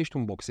acum ești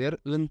un boxer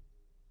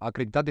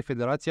acreditat de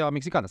Federația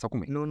Mexicană sau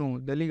cum e? Nu,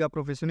 de Liga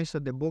Profesionistă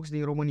de Box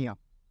din România.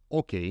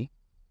 Ok,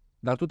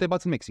 dar tu te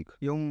bați în Mexic.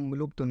 Eu îmi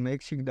lupt în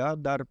Mexic, da,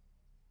 dar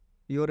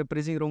eu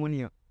reprezint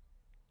România.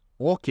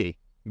 Ok,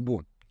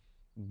 bun.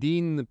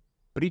 Din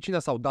pricina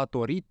sau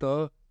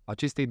datorită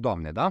acestei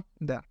doamne, da?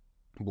 Da.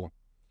 Bun.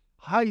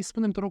 Hai,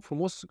 spune-mi, te rog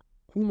frumos,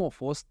 cum a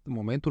fost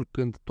momentul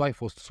când tu ai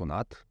fost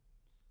sunat,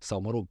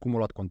 sau, mă rog, cum a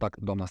luat contact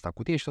doamna asta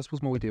cu tine și a spus,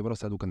 mă, uite, eu vreau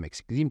să te aduc în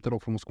Mexic. Zi-mi, te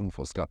rog frumos, cum a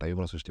fost. Gata, eu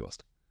vreau să știu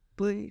asta.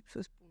 Păi,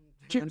 să spun.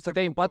 Ce? Să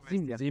te-ai în pat?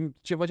 Zi-mi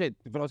ce făceai.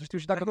 Vreau să știu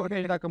și dacă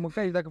dormeai, dacă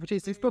mâncai, dacă făceai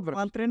sex, tot vreau.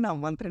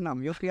 Mă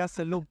antrenam. Eu trebuia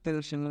să lupt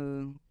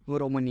în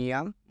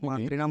România. Mă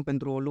antrenam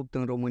pentru o luptă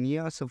în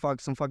România,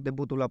 să-mi fac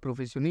debutul la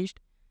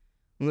profesioniști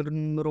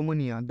în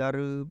România. Dar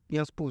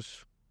i-am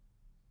spus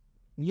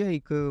ei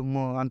că mă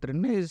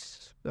antrenez,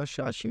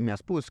 așa, și mi-a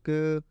spus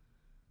că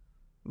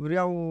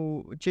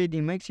cei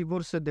din Mexic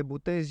vor să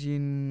debutezi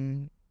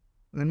în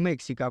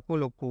Mexic,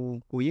 acolo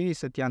cu ei,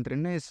 să te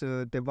antrenezi,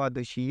 să te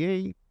vadă și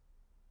ei,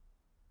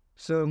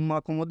 să mă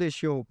acomodez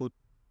și eu cu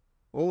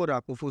ora,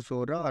 cu fusul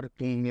orar,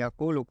 cum e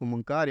acolo, cu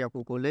mâncarea,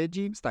 cu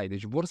colegii. Stai,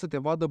 deci vor să te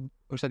vadă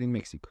ăștia din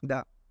Mexic.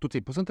 Da. Tu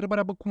ți-ai pus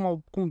întrebarea, bă,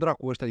 cum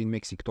dracu ăștia din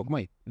Mexic,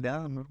 tocmai?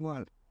 Da,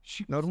 normal.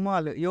 Și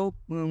normal. Eu,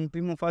 în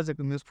prima fază,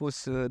 când mi-a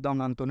spus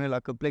doamna Antonella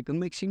că plec în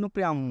Mexic,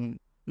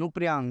 nu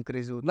prea am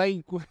crezut.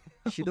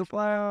 Și după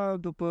aia,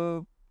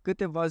 după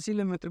câteva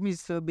zile, mi-a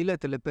trimis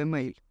biletele pe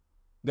mail.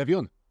 De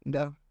avion?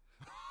 Da.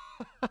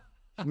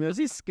 Mi-a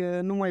zis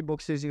că nu mai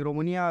boxezi în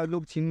România,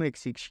 lupți în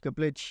Mexic și că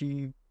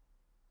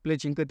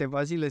pleci în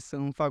câteva zile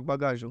să-mi fac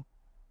bagajul.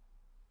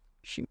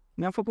 Și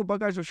mi-am făcut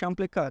bagajul și am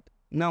plecat.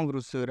 N-am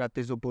vrut să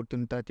ratez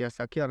oportunitatea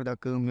asta, chiar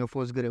dacă mi-a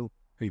fost greu.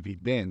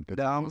 Evident că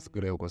Da, a fost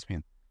greu,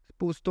 Cosmin.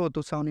 Spus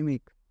totul sau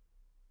nimic.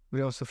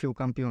 Vreau să fiu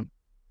campion.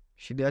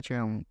 Și de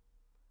aceea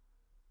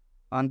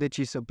am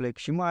decis să plec.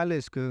 Și mai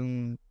ales că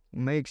în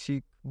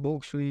Mexic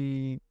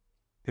boxul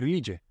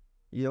Religie.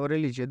 e o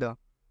religie, da.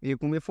 E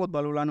cum e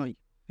fotbalul la noi.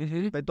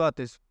 Pe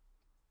toate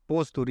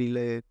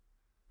posturile.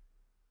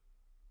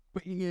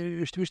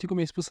 Păi, știi cum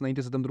ai spus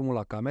înainte să dăm drumul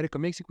la camere, că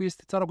Mexicul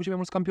este țara cu cei mai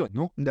mulți campioni,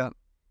 nu? Da.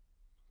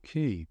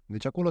 Ok,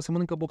 deci acolo se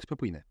mănâncă box pe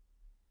pâine.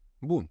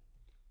 Bun.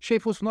 Și ai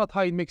fost sunat,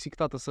 hai în Mexic,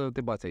 tată, să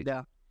te bați aici.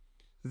 Da.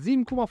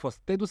 Zi-mi cum a fost,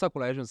 te-ai dus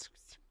acolo, ai ajuns.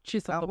 Ce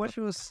s-a Am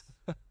ajuns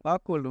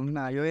acolo,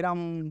 eu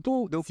eram...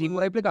 Tu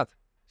singur ai plecat?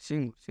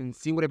 Singur.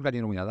 Singur ai plecat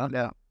din România, da?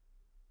 Da.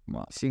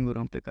 Singur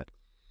am plecat.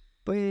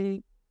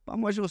 Păi,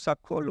 am ajuns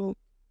acolo,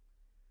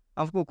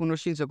 am făcut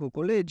cunoștință cu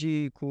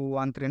colegii, cu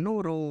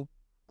antrenorul,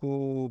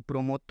 cu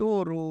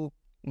promotorul,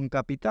 în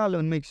capitală,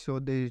 în Mexico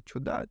de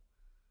ciudat.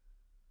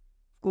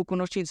 Cu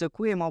cunoștință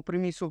cu ei, m-au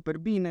primit super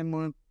bine,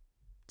 mă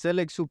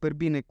înțeleg super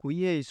bine cu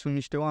ei, sunt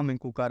niște oameni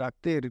cu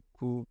caracter,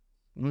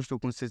 nu știu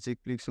cum să-ți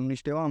explic, sunt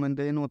niște oameni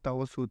de nota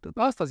 100.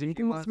 Asta zic,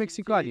 cum sunt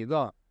mexicanii,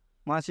 da.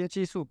 M-a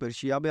simțit super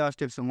și abia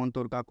aștept să mă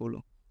întorc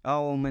acolo.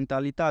 Au o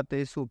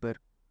mentalitate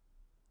super.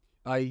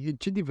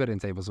 Ce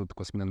diferență ai văzut,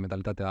 Cosmin, în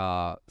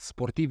mentalitatea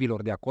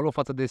sportivilor de acolo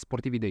față de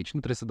sportivii de aici? Nu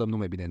trebuie să dăm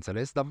nume,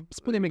 bineînțeles, dar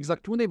spune-mi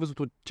exact unde ai văzut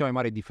tu cea mai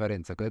mare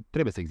diferență, că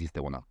trebuie să existe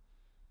una.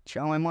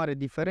 Cea mai mare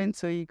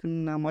diferență e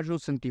când am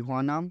ajuns în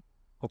Tijuana.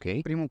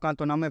 Ok. Primul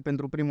cantonament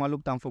pentru prima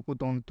luptă am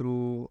făcut-o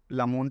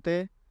la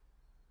munte,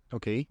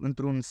 Ok.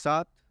 într-un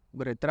sat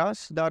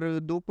retras, dar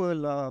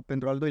după,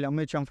 pentru al doilea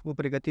meci, am făcut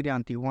pregătirea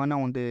în Tijuana,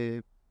 unde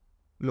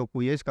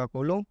locuiesc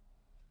acolo,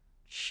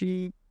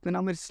 și când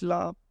am mers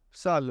la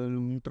sală,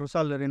 într-o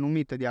sală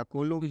renumită de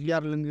acolo,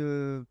 chiar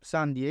lângă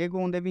San Diego,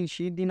 unde vin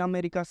și din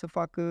America să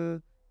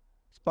facă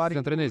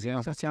sparring,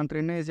 să se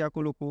antreneze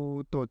acolo cu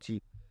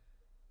toții.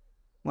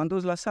 M-am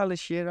dus la sală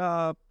și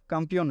era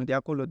campionul de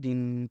acolo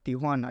din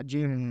Tijuana,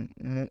 Jim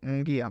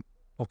Munguia.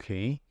 Ok.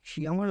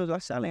 Și am ajuns la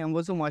sală, i-am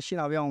văzut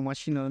mașina, avea o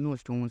mașină, nu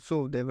știu, un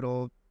SUV de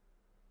vreo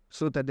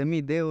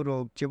 100.000 de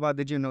euro, ceva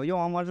de genul. Eu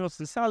am ajuns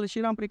în sală și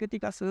eram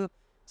pregătit ca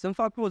să-mi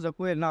fac poză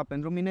cu el.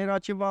 Pentru mine era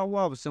ceva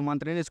wow, să mă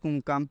antrenez cu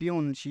un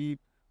campion și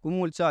cu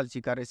mulți alții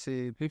care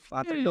se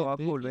antrenau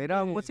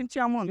acolo. Mă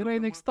simțeam mândru. Era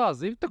în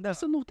extază. Da.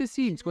 Să nu te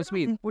simți,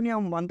 Cosmin. Îmi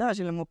puneam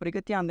bandajele, mă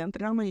pregăteam de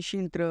antrenament și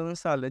intră în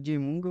sală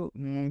Jim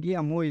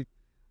Munguia, mă uit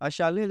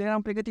așa la el,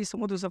 eram pregătit să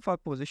mă duc să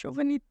fac poze și a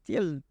venit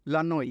el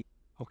la noi.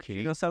 Ok.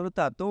 Mi-a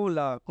salutat,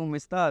 hola, cum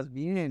stați,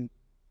 bine?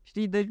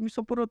 Știi, deci mi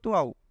s-a părut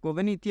wow. Că a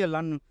venit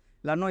el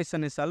la noi să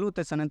ne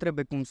salute, să ne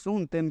întrebe cum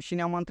suntem și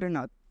ne-am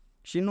antrenat.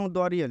 Și nu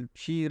doar el,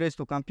 și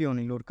restul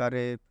campionilor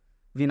care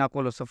vin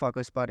acolo să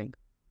facă sparring.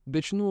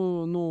 Deci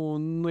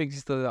nu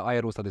există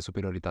aerul ăsta de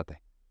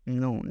superioritate.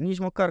 Nu, nici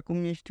măcar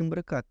cum ești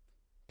îmbrăcat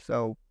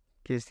sau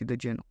chestii de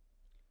genul.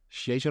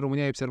 Și aici în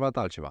România ai observat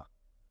altceva.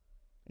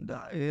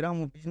 Da,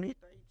 eram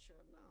obișnuit aici.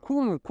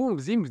 Cum?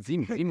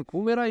 Zim,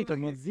 cum erai?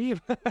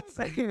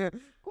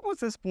 Cum o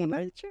să spun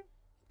aici?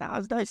 Da,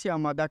 îți dai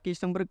seama, dacă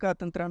ești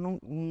îmbrăcat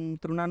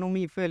într-un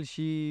anumit fel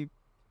și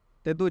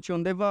te duci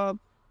undeva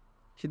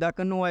și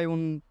dacă nu ai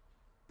un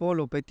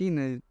polo pe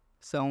tine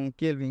sau un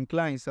Calvin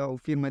Klein sau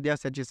firme de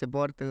astea ce se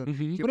poartă,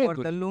 ce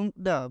poartă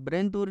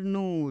branduri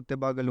nu te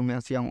bagă lumea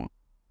în seamă.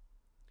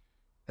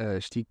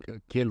 Știi că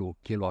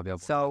Chelu avea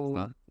sau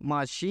asta.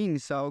 Mașini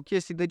sau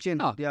chestii de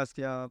genul de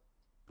astea.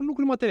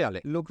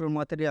 Lucruri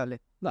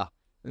materiale. Da.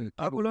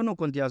 Acolo nu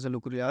contează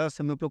lucrurile,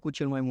 asta mi-a plăcut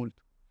cel mai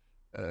mult.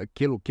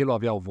 Chelu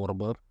avea o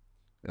vorbă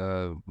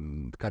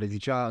în care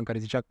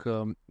zicea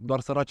că doar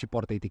săracii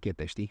poartă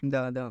etichete, știi?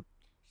 Da.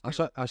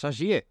 Așa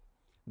și e.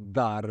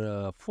 Dar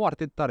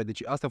foarte tare.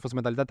 Deci asta a fost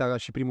mentalitatea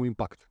și primul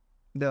impact.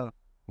 Da.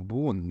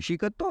 Bun. Și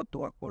că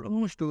totul acolo,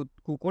 nu știu,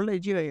 cu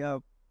colegii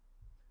ăia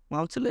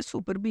m-am înțeles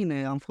super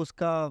bine. Am fost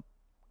ca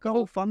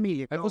o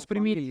familie. Ai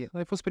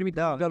fost primit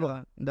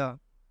Da.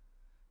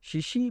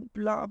 Și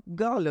la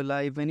gală,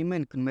 la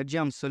eveniment, când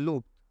mergeam să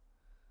lupt,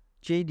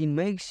 cei din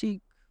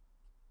Mexic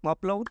mă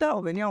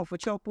aplaudau, veneau,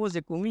 făceau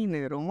poze cu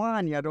mine,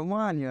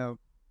 România.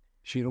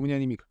 Și în România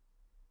nimic?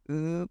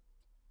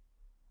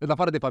 În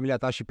afară de familia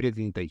ta și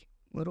prietenii tăi?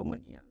 În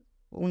România,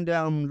 unde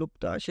am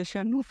luptat și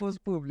așa, nu a fost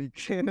public.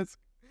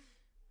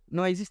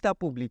 Nu a existat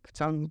public.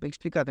 Ți-am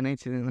explicat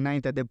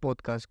înainte de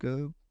podcast că,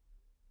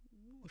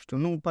 nu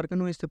știu, parcă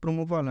nu este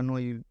promovat la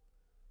noi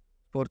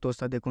sportul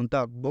ăsta de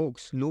contact,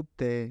 box,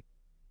 lupte.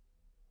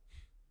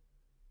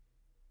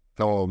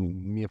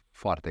 Mi-e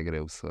foarte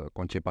greu să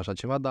concep așa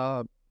ceva,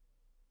 dar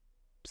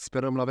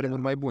sperăm la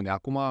vremuri mai bune.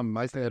 Acum,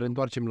 hai să ne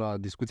reîntoarcem la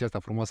discuția asta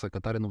frumoasă, că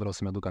tare nu vreau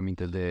să-mi aduc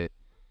aminte de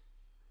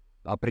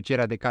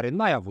aprecierea de care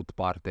n-ai avut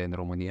parte în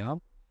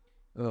România.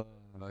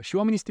 Și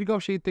oamenii strigau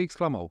și te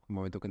exclamau în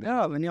momentul când...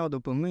 Da, veneau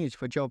după meci,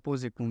 făceau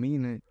poze cu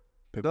mine.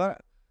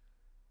 Doar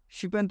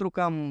și pentru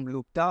că am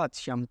luptat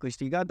și am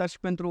câștigat, dar și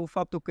pentru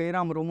faptul că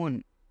eram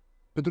român.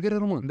 Pentru că erai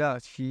român? Da,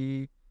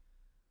 și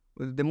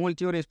de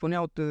multe ori îi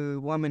spuneau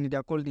oamenii de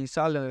acolo din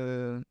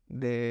sală,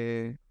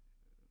 de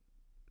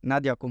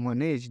Nadia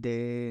Comănești,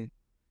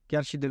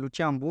 chiar și de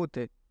Lucian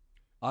Bute,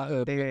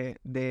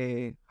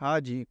 de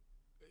Hagi.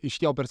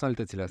 Știau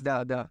personalitățile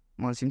astea. Da,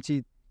 m-am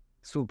simțit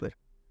super.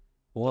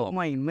 Wow.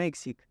 Mai în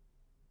Mexic.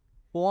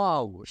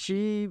 Wow!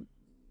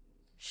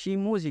 Și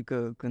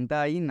muzică,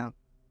 cânta Ina.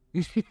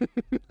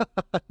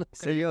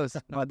 Serios,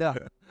 da.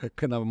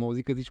 Când am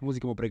auzit că zici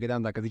muzică, mă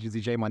pregăteam, dacă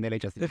ziceai manele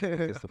aici.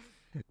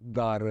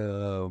 Dar,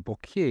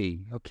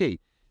 ok.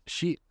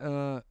 Și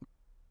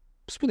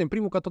spune-mi,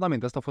 primul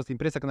cantonament, asta a fost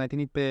impresia când ai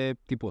întâlnit pe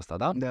tipul ăsta,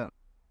 da? Da.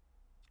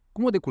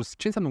 Cum a decurs?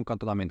 Ce înseamnă un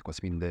cantonament,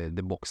 Cosmin,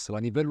 de box? La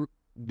nivelul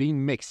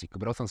din Mexic.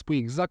 Vreau să-mi spui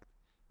exact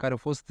care au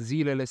fost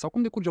zilele sau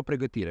cum decurge o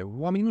pregătire.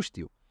 Oamenii nu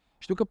știu.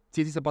 Știu că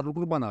ți-e zis să par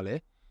lucruri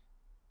banale,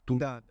 tu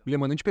le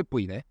mănânci pe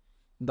pâine,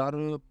 dar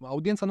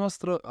audiența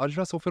noastră, aș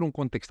vrea să ofer un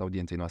context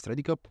audienței noastre.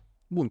 Adică,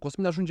 bun,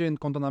 Cosmin ajunge în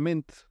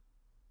cantonament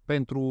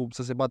pentru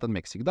să se bată în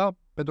Mexic, da?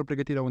 Pentru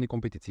pregătirea unei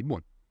competiții.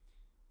 Bun.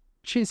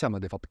 Ce înseamnă,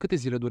 de fapt? Câte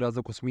zile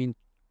durează, Cosmin?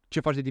 Ce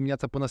faci de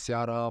dimineața până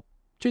seara?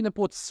 Ce ne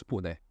poți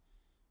spune?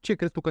 Ce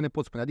crezi tu că ne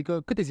poți spune?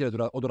 Adică câte zile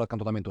a durat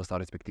cantonamentul ăsta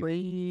respectiv?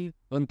 Păi...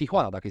 În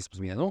Tijuana, dacă ai spus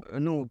bine, nu?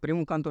 Nu,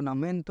 primul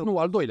cantonament... Nu,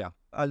 al doilea.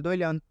 Al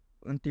doilea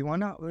în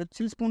Tijuana,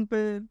 ți-l spun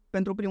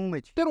pentru primul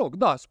meci. Te rog,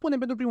 da, spune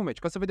pentru primul meci,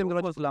 ca să vedem. Au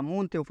fost la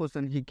munte, au fost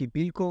în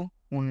Jiquipilco,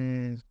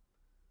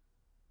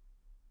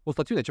 o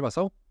stațiune, ceva,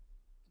 sau?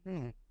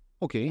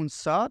 Ok. Un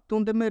sat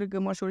unde merg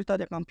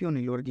majoritatea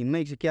campionilor din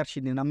Mexic, chiar și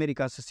din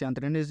America, să se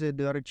antreneze,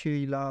 deoarece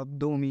e la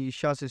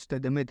 2600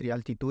 de metri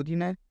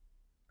altitudine.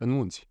 În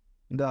munți.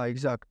 Da,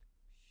 exact.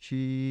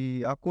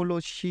 Și acolo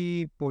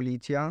și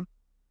poliția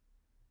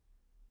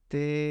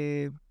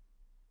te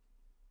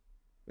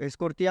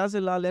escortează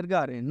la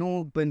alergare.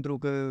 Nu pentru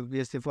că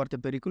este foarte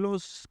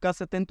periculos, ca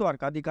să te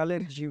întoarcă. Adică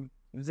alergi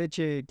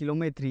 10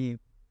 km,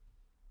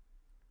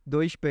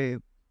 12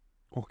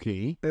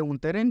 pe un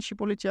teren și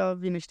poliția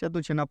vine și te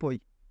aduce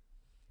înapoi.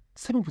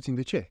 Stai puțin,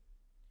 de ce?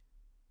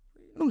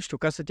 Nu știu,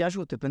 ca să te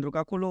ajute, pentru că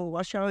acolo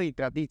așa e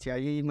tradiția.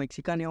 Ei,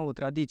 mexicanii, au o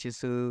tradiție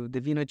să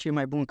devină cei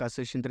mai buni ca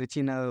să-și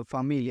întrețină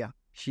familia.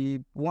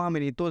 Și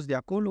oamenii toți de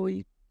acolo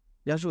îi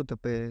ajută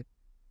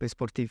pe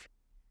sportivi.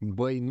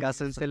 Băi, nu ca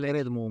să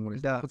cred, mă, omule.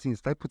 Da.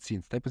 Stai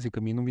puțin, că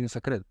mie nu vine să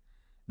cred.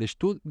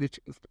 Deci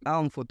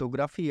am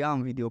fotografii,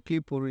 am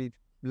videoclipuri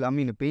la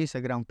mine pe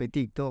Instagram, pe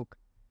TikTok.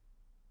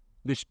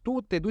 Deci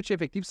tu te duci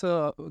efectiv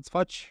să îți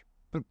faci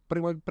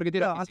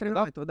pregătirea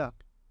antrenamentul, da?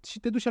 Și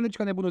te duci și alergi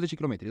ca nebunul 10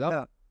 km, da?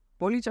 Da.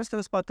 Poliția stă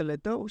în spatele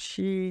tău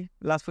și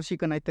la sfârșit,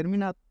 când ai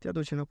terminat, te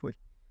aduce înapoi.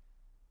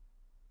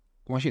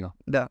 Cu mașina?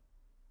 Da.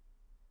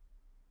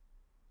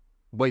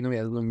 Băi,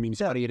 mi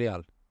se pare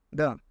ireal.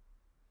 Da.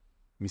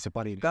 Mi se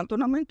pare ireal.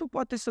 Cantonamentul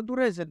poate să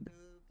dureze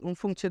în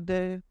funcție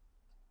de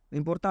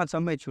importanța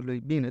meciului.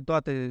 Bine,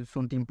 toate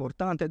sunt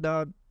importante,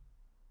 dar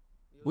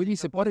băi, mi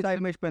se pare să ai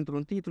meci pentru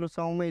un titlu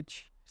sau un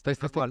meci. Stai,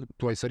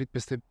 tu ai sărit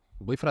peste...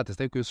 Băi, frate,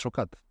 stai că eu sunt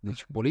șocat.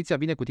 Deci poliția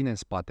vine cu tine în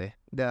spate.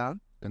 Da.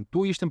 Când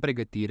tu ești în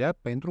pregătire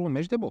pentru un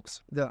meci de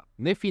box. Da.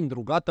 Nefiind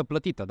rugată,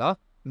 plătită, da?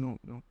 Nu.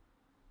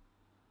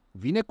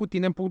 Vine cu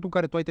tine în punctul în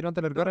care tu ai terminat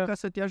alergarea? Ca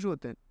să te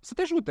ajute. Să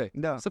te ajute.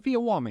 Da. Să fie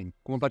oameni,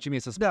 cum îmi place mie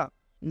să spun.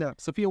 Da.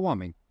 Să fie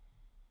oameni.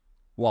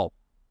 Wow.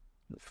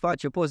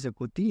 Face poze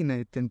cu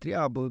tine, te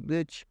întreabă,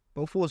 deci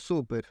au fost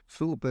super.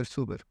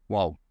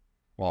 Wow.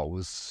 Wow,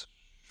 sunt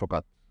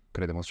șocat.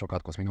 Crede-mă, sunt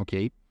șocat, Cosmin. Ok.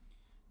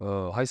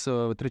 Hai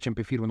să trecem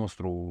pe firul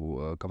nostru,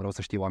 că vreau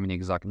să știu oamenii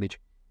exact.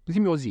 Deci,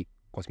 zi-mi o zi,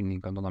 Cosmin, din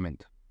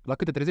cantonament. La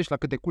câte trezești, la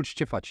câte culci,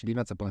 ce faci?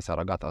 Dimineața până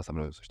seara, gata, asta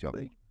vreau să știu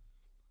acum.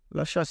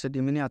 La 6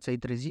 dimineața e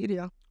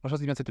trezirea. La 6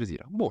 dimineața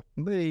trezirea. Bun.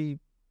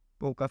 Bei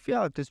o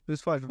cafea,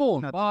 îți faci...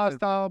 Bun,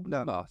 asta...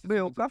 Da. Bei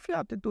o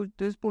cafea,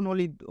 te spun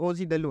o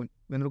zi de luni.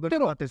 Pentru că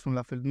toate sunt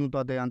la fel, nu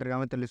toate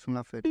antrenamentele sunt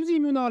la fel.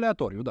 Zi-mi un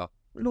aleatoriu, da.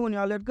 Luni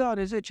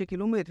alergare, 10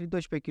 km,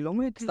 12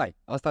 km. Stai,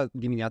 asta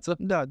dimineață?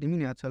 Da,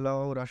 dimineața la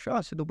ora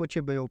 6, după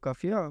ce bei o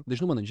cafea. Deci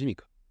nu mănânci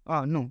nimic?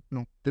 Nu.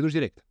 Te duci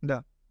direct?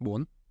 Da.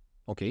 Bun,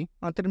 ok.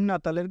 Am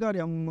terminat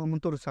alergarea, m-am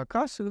întors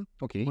acasă,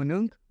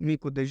 mănânc,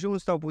 micul dejun,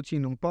 stau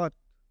puțin în pat,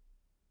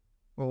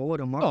 o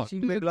oră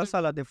maxim, merg la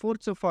sala de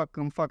forță,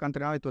 îmi fac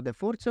antrenamentul de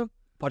forță.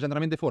 Faci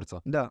antrenament de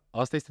forță? Da.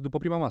 Asta este după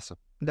prima masă?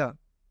 Da.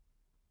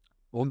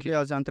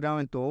 Încheiază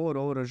antrenamentul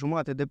o oră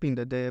jumate,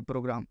 depinde de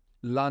program.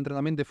 La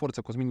antrenament de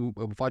forță, Cosmin,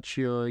 faci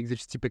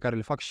exerciții pe care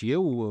le fac și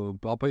eu?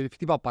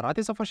 Efectiv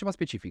aparate sau faci ceva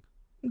specific?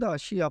 Da,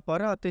 și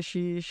aparate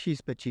și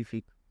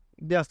specific.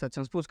 De asta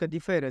ți-am spus că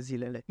diferă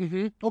zilele.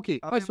 Ok,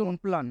 hai să un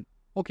plan.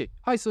 Ok,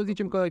 hai să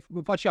zicem că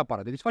faci și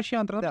aparate. Deci faci și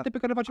antrenamente pe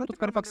care le faci toți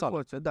care fac sală.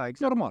 Forță, da,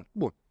 exact. Normal,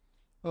 bun.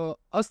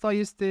 Asta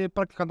este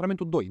practic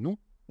antrenamentul 2, nu?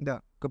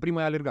 Da. Că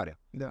prima e alergarea.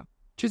 Da.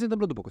 Ce se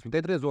întâmplă după, Cosmin?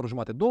 Te-ai trezit o oră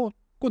jumate, 2,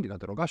 continuă,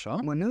 te rog, așa.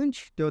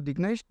 Mănânci, te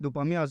odihnești, după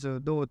amiază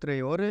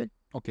 2-3 ore.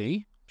 Ok.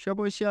 Și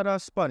apoi seara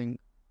sparring.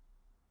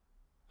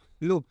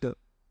 Luptă.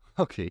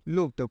 Ok.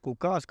 Luptă cu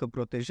cască,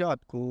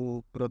 protejat,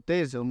 cu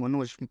proteză,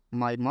 mănuși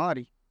mai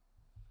mari.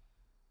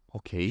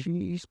 Ok.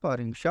 Și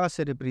sparring.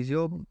 6 reprize,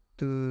 8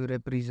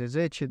 reprize,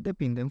 10,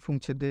 depinde în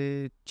funcție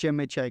de ce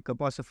meci ai, că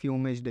poate să fie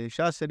un meci de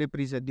 6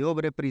 reprize, de 8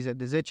 reprize,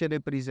 de 10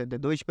 reprize, de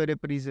 12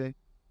 reprize.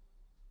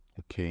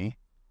 Ok.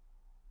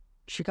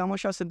 Și cam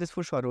așa se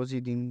desfășoară o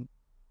zi din...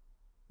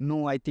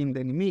 Nu ai timp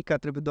de nimic,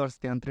 trebuie doar să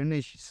te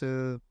antrenezi și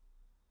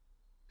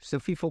să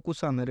fii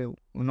focusat mereu,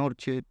 în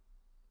orice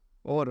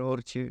oră,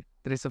 orice,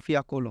 trebuie să fii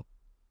acolo.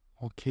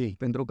 Ok.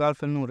 Pentru că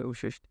altfel nu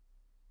reușești.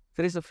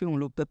 Trebuie să fii un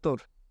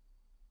luptător.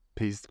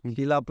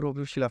 Și la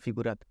propriu și la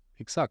figurat.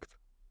 Exact.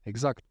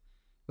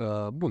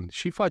 Bun,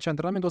 și faci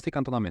antrenamentul, ăsta e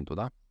cantonamentul,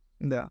 da?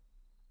 Da.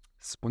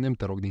 Spune-mi,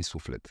 te rog, din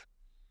suflet,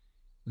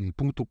 în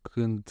punctul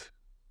când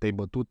te-ai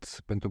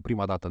bătut pentru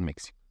prima dată în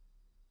Mexic,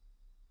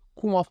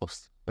 cum a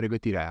fost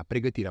pregătirea aia?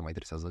 Pregătirea mă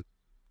interesează.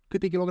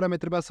 Câte kilograme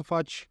trebuia să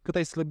faci? Cât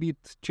ai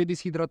slăbit? Ce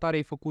deshidratare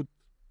ai făcut?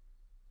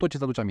 Tot ce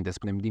ți aduce aminte,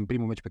 spune din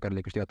primul meci pe care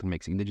l-ai câștigat în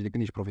Mexic, deci de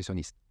când ești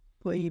profesionist.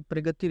 Păi,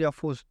 pregătirea a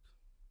fost...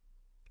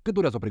 Cât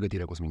durează o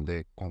pregătire, Cosmin,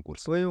 de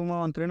concurs? Păi, eu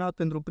m-am antrenat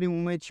pentru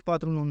primul meci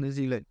 4 luni de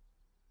zile.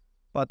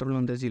 4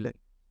 luni de zile.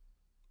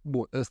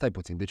 Bun, stai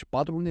puțin, deci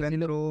 4 luni de zile?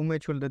 Pentru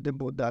meciul de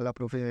debut, da, la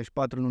profesionist,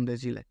 4 luni de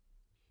zile.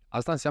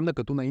 Asta înseamnă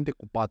că tu înainte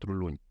cu 4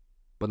 luni,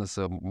 până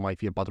să mai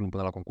fie 4 luni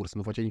până la concurs,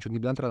 nu făceai niciun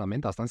tip de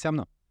antrenament? Asta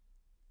înseamnă?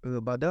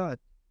 Ba da,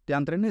 te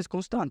antrenezi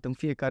constant în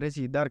fiecare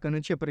zi, dar când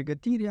încep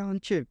pregătirea,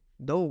 încep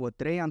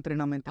 2-3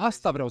 antrenamente.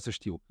 Asta vreau să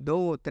știu.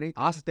 2-3,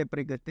 asta te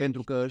pregătești.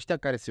 Pentru că ăștia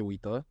care se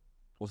uită,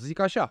 o să zic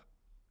așa,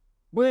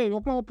 băi, eu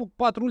acum mă apuc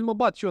 4 luni, mă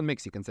bat și eu în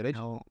Mexic, înțelegi?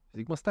 No.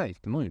 Zic, mă, stai,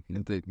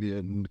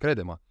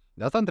 crede-mă.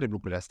 De asta întreb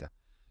lucrurile astea.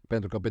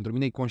 Pentru că pentru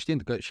mine e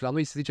conștient că și la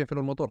noi se zice în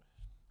felul următor.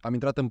 Am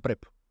intrat în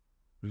prep.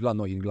 La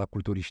noi, la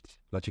culturiști,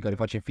 la cei care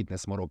facem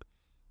fitness, mă rog,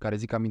 care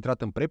zic că am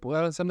intrat în prep,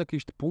 aia înseamnă că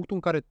ești punctul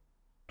în care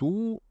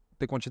tu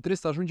te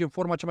concentrezi să ajungi în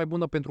forma cea mai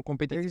bună pentru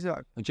competiție.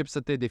 Exact. Începi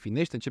să te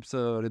definești, începi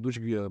să reduci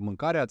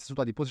mâncarea,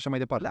 țesutul adipos și așa mai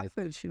departe.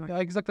 La fel și noi.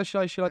 Exact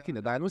așa și la tine.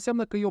 Dar nu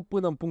înseamnă că eu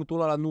până în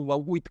punctul ăla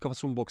nu uit că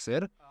sunt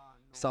boxer,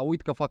 sau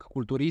uit că fac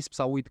culturism,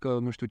 sau uit că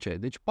nu știu ce.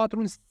 Deci 4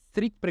 luni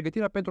strict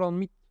pregătirea pentru un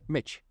anumit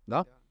meci,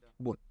 da?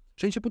 Bun.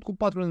 Și ai început cu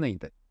 4 luni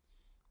înainte.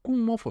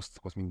 Cum a fost,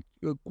 Cosmin?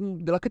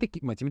 De la câte,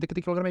 mai ții minte câte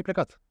kilograme ai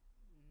plecat?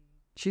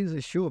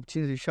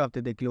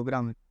 58-57 de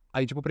kilograme.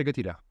 Ai început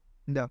pregătirea?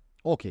 Da.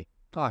 Ok,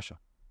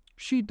 așa.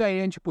 Și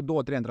ai început 2-3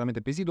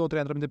 antrenamente pe zi, 2-3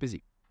 antrenamente pe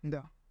zi.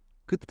 Da.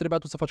 Cât trebuia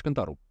tu să faci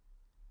cântarul?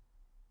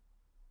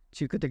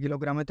 Și câte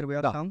kilograme trebuia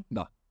să am?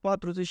 Da.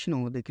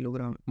 49 de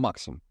kilograme.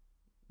 Maxim.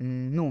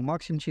 Nu,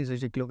 maxim 50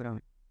 de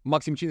kilograme.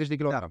 Maxim 50 de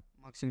kilograme?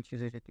 Da, maxim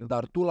 50 de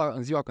kilograme. Dar tu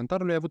în ziua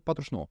cântarului ai avut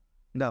 49?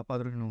 Da,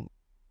 49.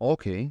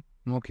 Ok,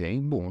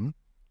 bun.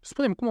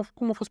 Spune-mi,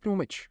 cum a fost primul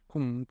meci?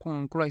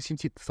 Cum l-ai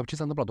simțit? Sau ce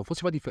s-a întâmplat? A fost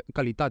ceva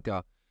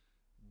calitatea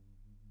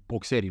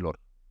boxerilor,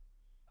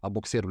 a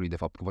boxerului, de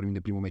fapt, că vorbim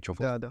de primul meci, a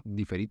fost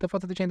diferită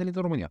față de ce ai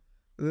întâlnit în România?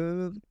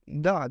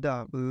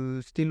 Da.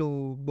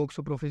 Stilul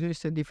boxului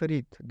profesionist este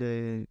diferit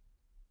de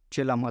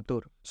cel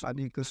amator.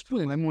 Adică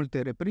spune mai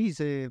multe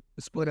reprize,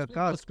 fără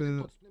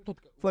cască,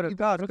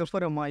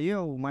 fără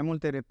maieu, mai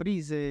multe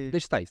reprize.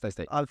 Deci stai.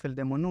 Altfel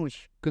de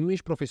mănuși. Când nu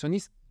ești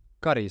profesionist,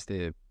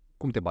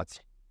 cum te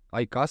bați?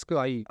 Ai cască,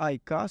 ai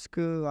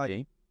cască,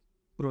 ai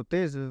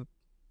proteză.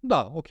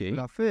 Da, ok.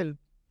 La fel.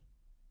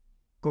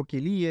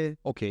 Cochilie.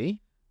 Ok.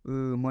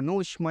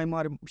 Mănuși mai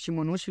mari și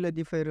mănușile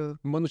diferă.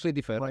 Mănușile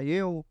diferă.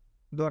 Maieu,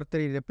 doar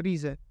 3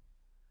 reprize.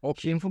 Ok.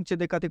 Și în funcție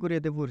de categorie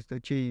de vârstă,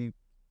 cei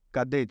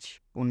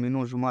cadeți 1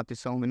 minut jumate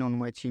sau 1 minut, nu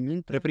mai țin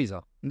minte.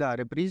 Repriza. Da,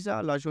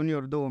 repriza, la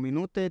junior 2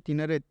 minute,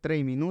 tineret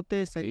 3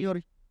 minute,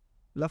 seniori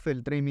la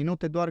fel, 3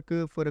 minute, doar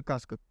că fără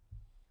cască.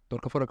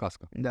 Doar că fără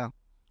cască. Da.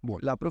 Bun.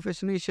 La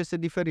profesionist este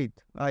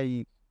diferit.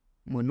 Ai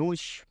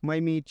mânuși mai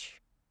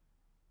mici,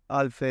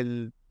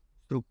 altfel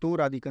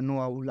structură, adică nu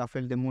au la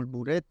fel de mult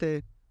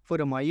burete,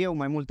 fără maieu,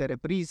 mai multe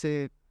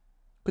reprize.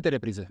 Câte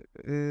reprize?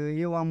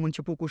 Eu am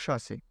început cu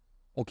 6.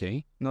 Ok.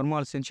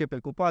 Normal se începe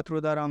cu 4,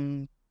 dar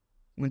am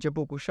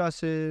început cu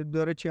 6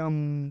 deoarece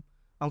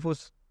am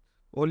fost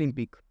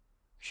olimpic.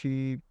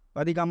 Și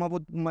adică am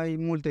avut mai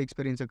multă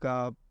experiență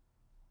ca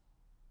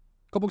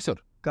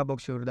boxer. Ca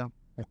boxer, da.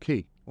 Ok.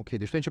 Deci tu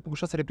ai început cu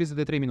 6 reprize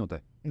de 3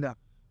 minute. Da.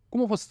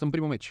 Cum a fost în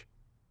primul meci?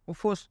 A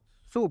fost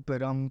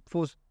super, am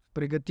fost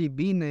pregătit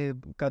bine,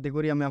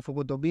 categoria mea a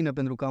făcut-o bine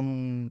pentru că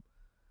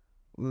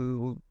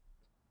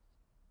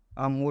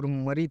am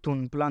urmărit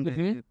un plan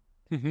de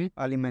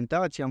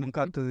alimentație, am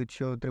mâncat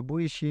ce-o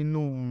trebuie și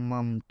nu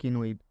m-am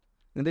chinuit.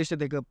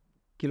 Gândește-te că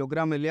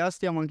kilogramele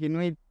astea m-am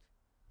chinuit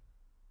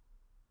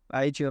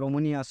aici în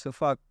România să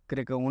fac,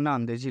 cred că 1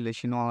 an de zile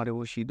și nu am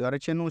reușit,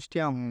 deoarece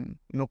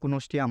nu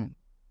cunoșteam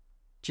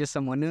ce să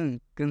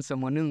mănânc, când să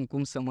mănânc,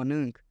 cum să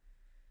mănânc.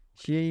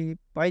 Și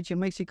aici în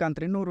Mexic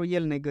antrenorul,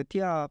 el ne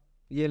gătea,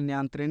 el ne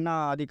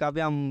antrena, adică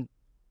aveam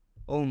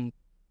om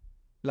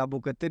la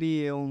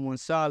bucătărie, om în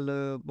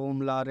sală,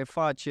 om la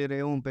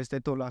refacere, om peste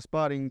tot la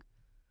sparring.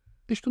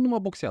 Deci tu nu mă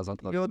boxează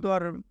atât.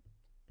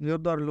 Eu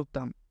doar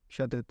luptam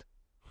și atât.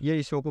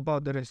 Ei se ocupau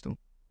de restul,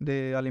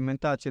 de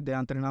alimentație, de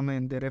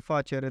antrenament, de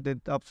refacere, de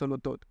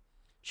absolut tot.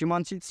 Și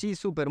m-am simțit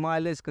super, mai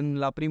ales când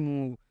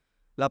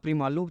la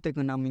prima luptă,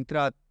 când am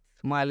intrat,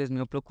 mai ales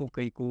mi-a plăcut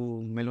că e cu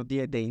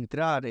melodie de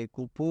intrare,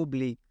 cu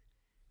public.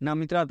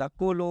 N-am intrat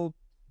acolo,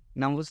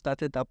 n-am văzut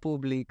atâta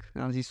public,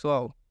 am zis,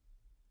 wow,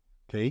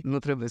 nu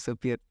trebuie să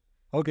pierd.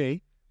 Ok.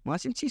 M-am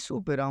simțit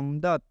super, am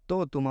dat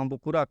totul, m-am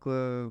bucurat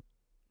că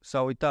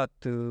s-au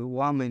uitat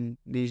oameni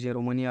de aici din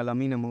România la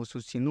mine, m-au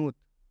susținut,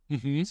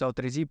 s-au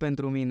trezit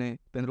pentru mine,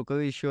 pentru că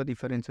e și o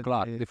diferență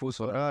de fus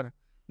orar,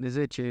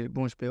 de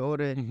 10-11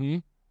 ore.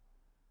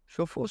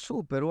 Și a fost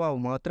super, wow,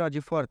 mă atrage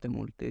foarte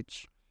mult,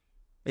 deci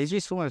e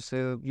visul meu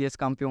să ies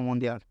campion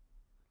mondial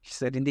și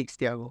să ridic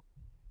steagul.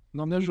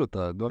 Doamne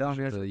ajută,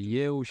 Doamne ajută.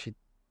 Eu și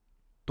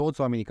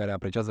toți oamenii care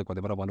apreciază cu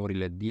adevărat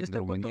valorile din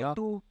România.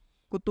 Este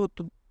cu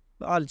totul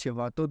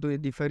altceva, totul e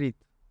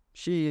diferit.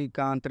 Și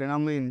ca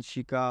antrenament,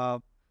 și ca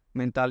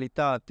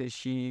mentalitate,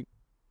 și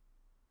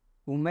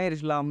cum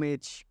mergi la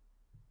meci,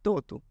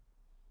 totul.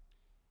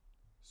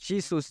 Și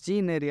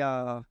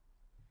susținerea,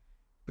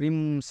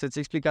 să-ți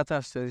explic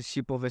asta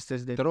și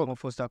povestesc de cum a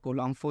fost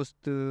acolo. Am fost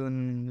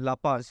La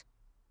Paz.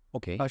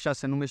 Așa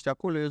se numește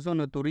acolo, e o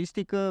zonă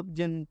turistică,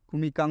 gen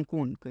cum e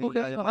Cancun, că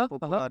e mai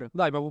populară.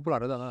 Da, e mai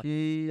populară, da.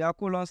 Și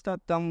acolo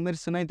am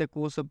mers înainte cu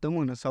 1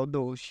 săptămână sau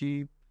 2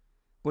 și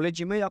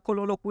colegii mei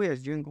acolo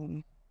locuiesc, gen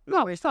cum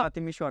locuiesc la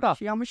Timișoara. Da.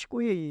 Și am și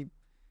cu ei.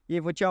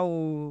 Ei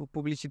făceau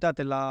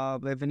publicitate la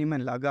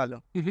eveniment, la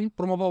gală.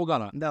 Promovau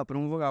gala. Da,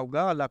 promovau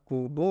gala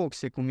cu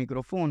boxe, cu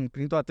microfon,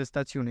 prin toată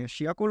stațiunea.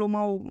 Și acolo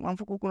am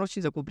făcut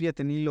cunoștință cu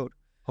prietenii lor.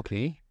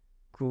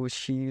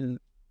 Și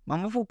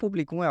am avut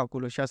publicul meu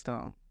acolo și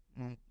asta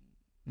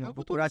m-a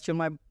bucurat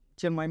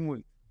cel mai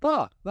mult.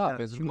 Da,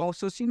 pentru că m-au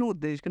susținut,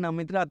 deci când am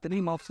intrat în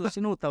ring m-au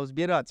susținut, au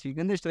zbierat și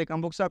gândește-te că am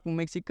boxat cu un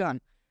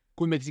mexican.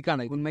 Cu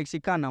un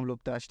mexican am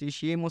luptat, știi,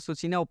 și ei mă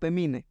susțineau pe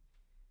mine.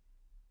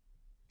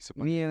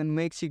 Mie în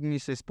Mexic mi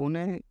se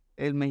spune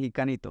El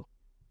Mexicanito.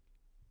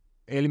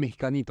 El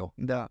Mexicanito.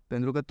 Da,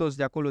 pentru că toți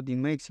de acolo din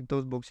Mexic,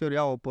 toți boxerii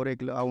au o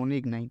poreclă, au un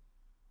nickname.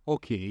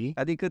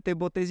 Adică te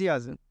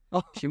botezează.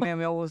 Și mie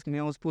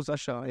mi-au spus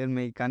așa, El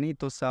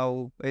Mexicanito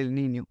sau El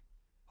Niño.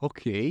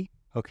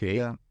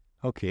 Da.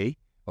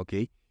 Ok.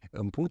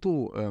 În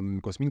punctul,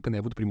 Cosmin, când ai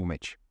avut primul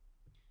meci,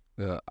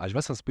 aș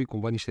vrea să-mi spui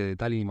cumva niște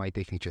detalii mai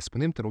tehnice.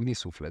 Spune-mi, te rog din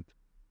suflet,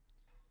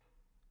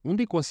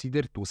 unde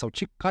consideri tu sau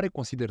care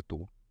consideri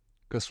tu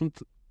că sunt,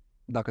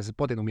 dacă se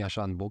poate numi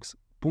așa în box,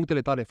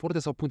 punctele tale forte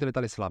sau punctele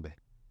tale slabe?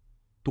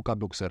 Tu ca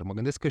boxer, mă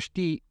gândesc că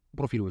știi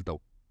profilul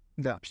tău.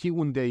 Da. Știi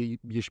unde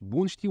ești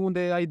bun, știi unde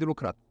ai de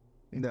lucrat.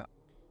 Da.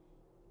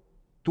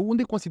 Tu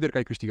unde consideri că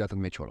ai câștigat în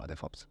meciul ăla, de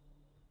fapt?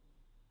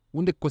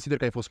 Unde consideri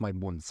că ai fost mai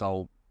bun?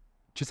 Sau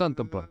ce s-a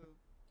întâmplat?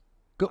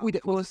 Că, uite,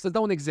 să-ți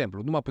dau un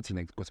exemplu, numai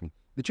puțin, Cosmin.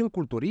 Deci în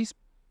culturism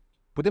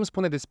putem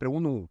spune despre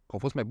unul că a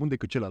fost mai bun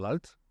decât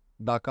celălalt,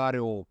 dacă are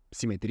o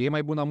simetrie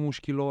mai bună a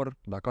mușchilor,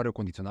 dacă are o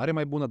condiționare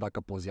mai bună, dacă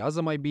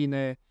pozează mai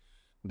bine,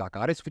 dacă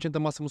are suficientă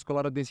masă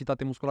musculară,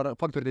 densitate musculară,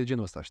 factori de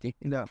genul ăsta, știi?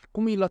 Da.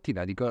 Cum e la tine?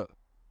 Adică,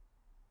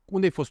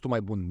 unde ai fost tu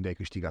mai bun de ai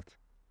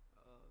câștigat?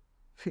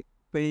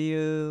 Păi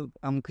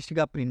am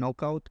câștigat prin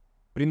knockout.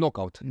 Prin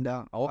knockout?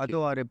 Da. A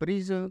doua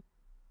repriză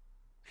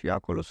și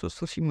acolo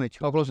s-a și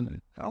meciul. Acolo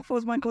am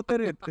fost mai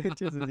hotărât,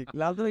 ce să zic.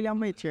 La al doilea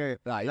meci,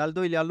 la al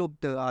doilea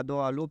luptă, a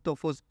doua luptă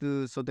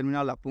s-a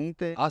terminat la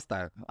puncte.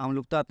 Asta. Am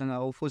luptat,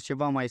 a fost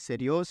ceva mai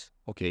serios.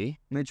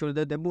 Meciul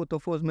de debut a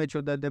fost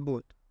meciul de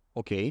debut.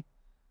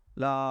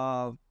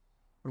 La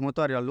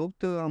următoarea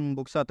luptă am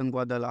boxat în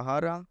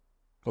Guadalajara.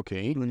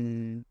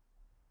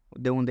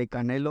 de unde e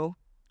Canelo.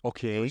 Ok.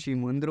 Și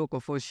mândru că a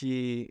fost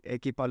și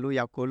echipa lui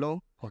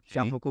acolo. Și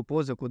am făcut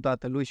poză cu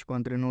tatălui și cu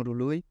antrenorul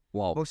lui.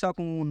 Wow. Boxa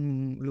cu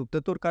un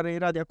luptător care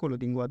era de acolo,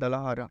 din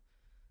Guadalajara.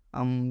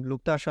 Am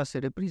luptat 6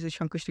 reprize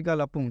și am câștigat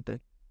la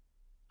puncte.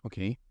 Ok.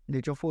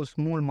 Deci a fost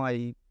mult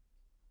mai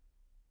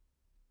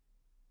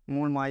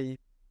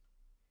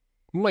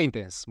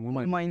Intens.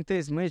 mult mai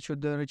intens meciul,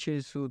 deoarece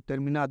s-a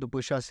terminat după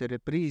 6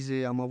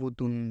 reprize. Am avut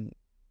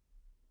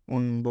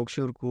un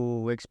boxer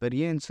cu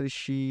experiență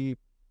și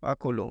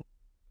acolo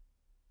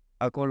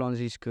am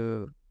zis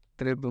că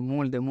trebuie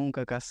mult de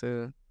muncă ca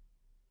să...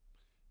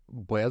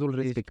 Băiatul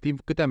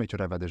respectiv, câte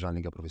meciuri avea deja în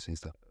Liga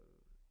Profesionistă?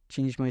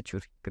 5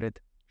 meciuri,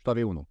 cred. Și tu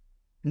aveai 1.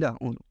 Da,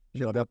 1.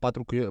 Și avea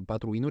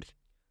 4 win-uri?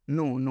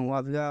 Nu,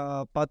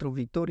 avea 4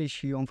 victorii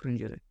și o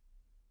înfrângere.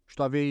 Și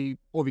tu aveai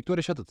o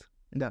victorie și atât?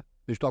 Da.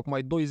 Deci tu acum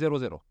ai 2-0-0.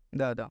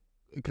 Da.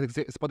 Cred că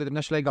se poate termina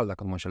și la egal,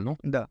 dacă nu mă înșel, nu?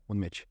 Da. Un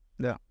meci.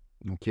 Da.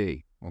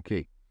 Ok.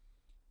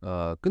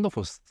 Când a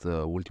fost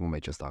ultimul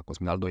meci ăsta,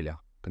 Cosmin, al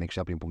doilea? Când ai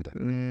câștigat prin puncte?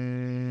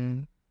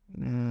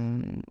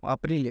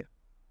 Aprilie.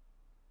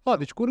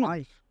 Deci curând.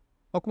 Mai.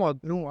 Acum,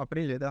 Nu,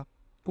 aprilie, da.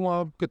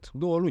 Acum, cât?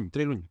 2 luni,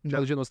 3 luni, Da.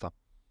 de genul ăsta.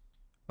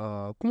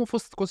 Cum a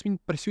fost,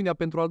 Cosmin, presiunea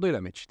pentru al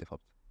doilea meci, de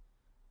fapt?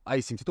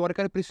 Ai simțit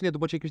oarecare presiune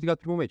după ce ai câștigat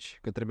primul meci?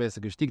 Că trebuie să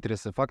câștig, trebuie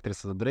să fac, trebuie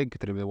să dreg,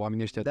 trebuie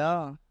oamenii ăștia...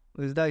 Da,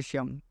 îți dai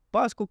seama.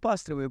 Pas cu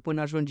pas trebuie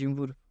până ajungi în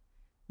vârf.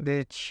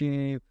 Deci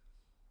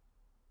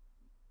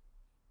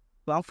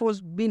am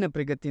fost bine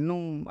pregătit,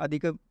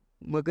 adică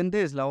mă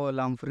gândesc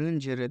la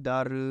înfrângere,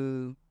 dar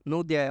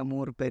nu de aia mă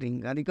urc pe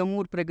ring. Adică mă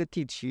urc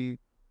pregătit și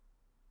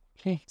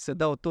să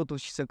dau totul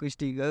și să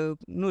câștig.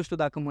 Nu știu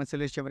dacă mă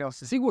înțelegi ce vreau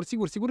să zic.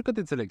 Sigur că te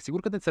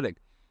înțeleg.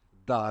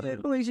 Dar...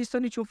 Nu există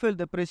niciun fel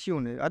de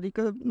presiune.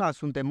 Adică,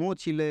 sunt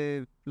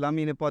emoțiile, la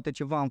mine poate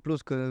ceva în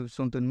plus că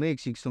sunt în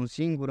Mexic, sunt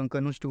singur, încă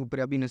nu știu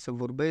prea bine să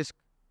vorbesc.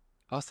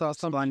 Asta...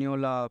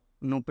 Spaniola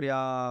nu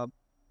prea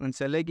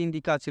înțeleg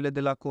indicațiile de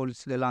la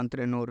colț, de la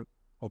antrenor.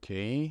 Ok.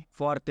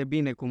 Foarte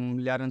bine, cum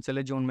le-ar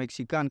înțelege un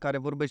mexican care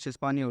vorbește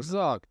spaniol.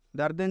 Exact.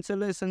 Dar de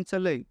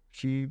înțeleg.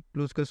 Și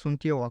plus că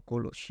sunt eu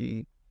acolo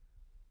și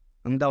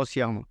îmi dau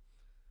seama.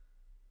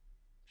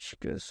 Și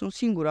că sunt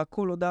singur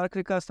acolo, dar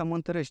cred că asta mă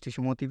întărește și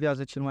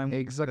motivează cel mai mult.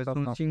 Exact. Că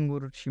sunt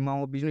singur și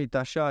m-am obișnuit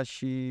așa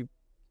și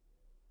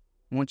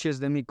muncesc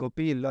de mic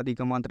copil,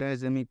 adică mă antrenez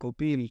de mic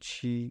copil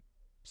și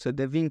să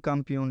devin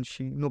campion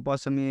și nu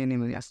poate să-mi iei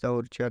nimeni asta,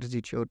 orice ar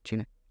zice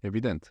oricine.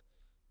 Evident.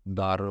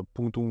 Dar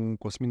punctul,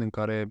 Cosmin, în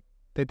care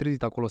te-ai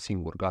trezit acolo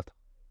singur, gata.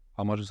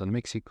 Am ajuns în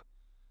Mexic.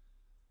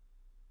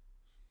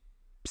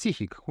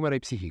 Psihic, cum erai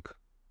psihic?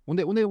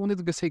 Unde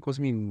îți găseai,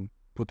 Cosmin,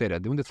 puterea?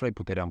 De unde îți luai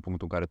puterea în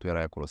punctul în care tu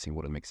erai acolo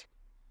singur în Mexic?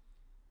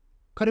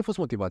 Care a fost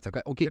motivația?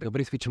 Că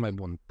vrei să fii cel mai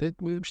bun.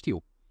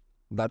 Știu.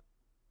 Dar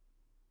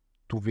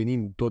tu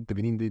venind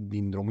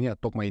din România,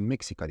 tocmai în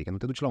Mexic, adică nu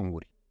te duci la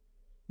unguri.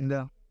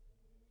 Da.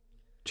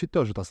 Ce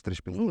te-a ajutat să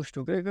treci pe Nu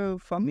știu, cred că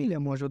familia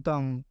m-a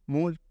ajutat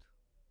mult,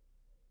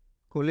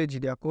 colegii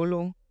de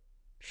acolo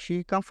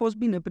și că am fost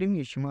bine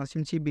primit și m-am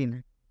simțit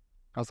bine.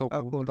 Asta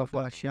acolo,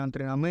 da, și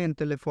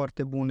antrenamentele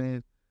foarte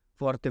bune,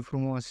 foarte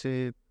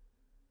frumoase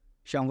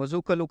și am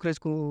văzut că lucrez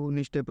cu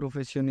niște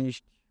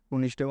profesioniști, cu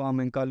niște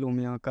oameni ca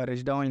lumea care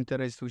își dau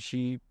interesul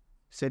și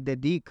se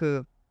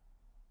dedică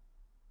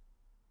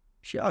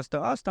și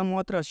asta m-a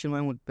atras cel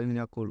mai mult pe mine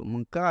acolo.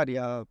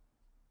 Mâncarea,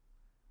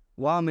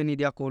 oamenii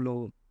de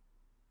acolo,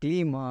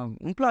 clima,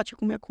 îmi place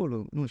cum e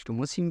acolo, nu știu,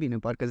 mă simt bine,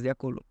 parcă-s de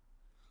acolo.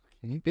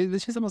 De ce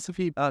înseamnă să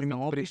fii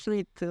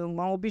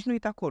M-am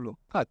obișnuit acolo.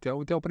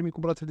 Te-au primit cu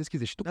brațele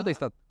deschise. Și tu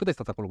cât ai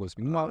stat acolo,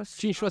 Cosmin? Numai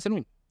 5-6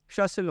 luni?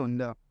 6 luni,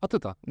 da.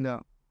 Atâta?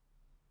 Da.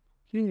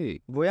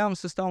 Okay. Voiam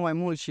să stau mai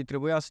mult și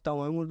trebuia să stau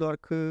mai mult, doar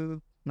că,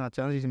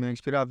 ți-am zis, mi-a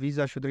expirat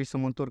viza și trebuie să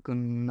mă întorc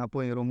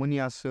înapoi în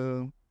România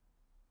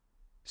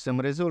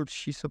să-mi rezolv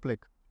și să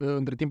plec.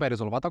 Între timp ai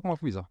rezolvat acum cu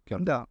viza? Chiar?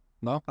 Da.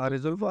 Da? A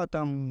rezolvat,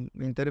 am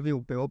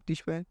interviu pe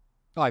 18.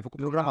 Ai făcut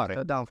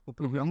programare? Da, am făcut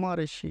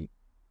programare și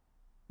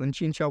în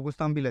 5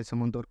 august am bilet să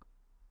mă întorc.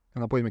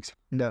 Înapoi în Mexic?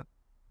 Da.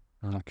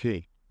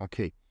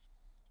 Ok.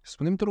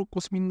 Spune-mi, te rog,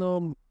 Cosmin,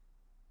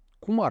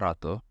 cum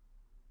arată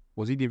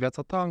o zi din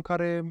viața ta în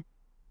care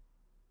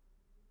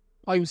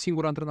ai un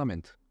singur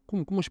antrenament?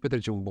 Cum își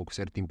petrece un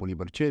boxer timpul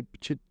liber?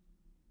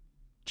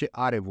 Ce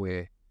are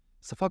voie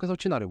să facă sau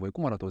ce n-are voie?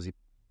 Cum arată o zi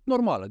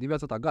normală din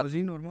viața ta? Gata. O zi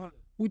normală.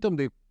 Uităm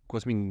de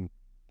Cosmin,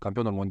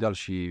 campionul mondial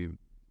și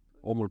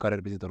omul care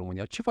reprezintă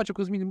România. Ce face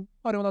Cosmin?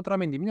 Are un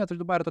antrenament dimineața și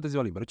după aia are toată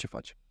ziua liberă. Ce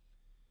face?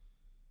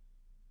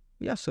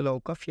 Iasă la o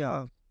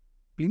cafea,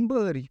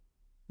 plimbări,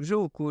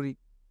 jocuri.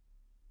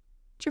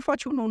 Ce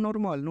face un om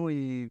normal?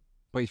 Nu-i...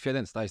 Păi, fii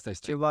atent, stai.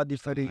 Ceva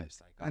diferit.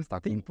 Stai,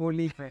 timpul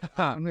liber.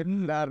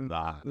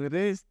 Dar în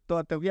rest,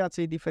 toată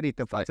viața e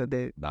diferită față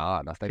de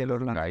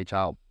celorlalți. Aici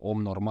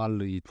om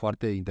normal e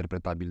foarte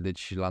interpretabil.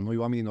 Deci la noi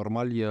oamenii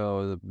normali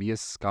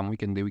ies cam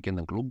weekend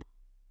în club,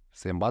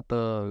 se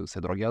îmbată, se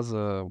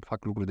droghează,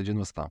 fac lucruri de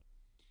genul ăsta.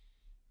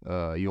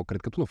 Eu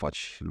cred că tu nu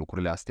faci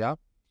lucrurile astea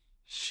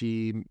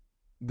și,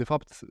 de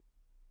fapt,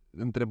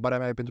 întrebarea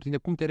mea e pentru tine,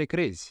 cum te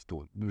recrezi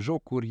tu?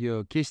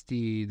 Jocuri,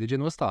 chestii de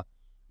genul ăsta?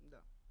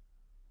 Da.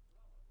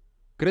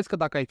 Crezi că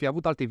dacă ai fi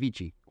avut alte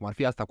vicii, cum ar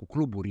fi asta cu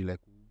cluburile,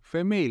 cu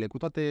femeile, cu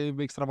toate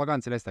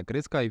extravaganțele astea,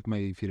 crezi că ai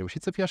mai fi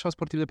reușit să fii așa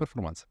sportiv de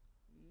performanță?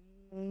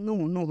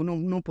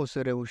 Nu poți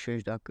să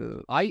reușești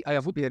dacă Ai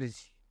avut,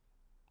 pierzi.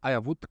 ai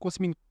avut,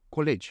 Cosmin,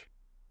 colegi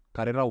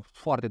care erau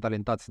foarte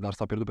talentați, dar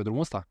s-au pierdut pe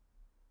drumul ăsta?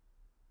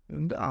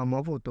 Da, am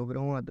avut o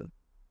grămadă.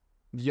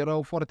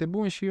 Erau foarte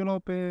buni și erau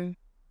pe...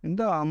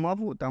 Da, am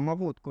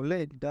avut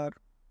colegi,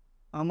 dar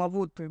am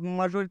avut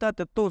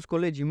majoritatea, toți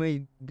colegii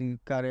mei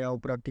care au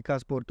practicat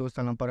sportul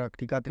ăsta l-am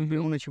practicat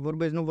împreună și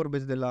nu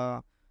vorbesc de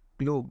la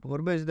club,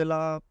 vorbesc de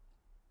la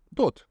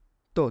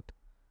tot.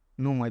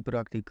 Nu mai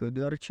practică,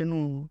 deoarece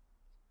nu...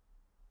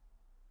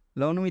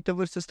 La o anumită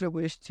vârstă îți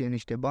trebuie ție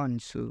niște bani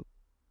să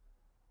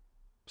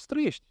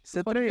Străiești,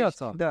 să faci trăiești.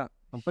 viața. Da.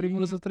 În primul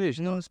rând să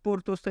trăiești. Nu,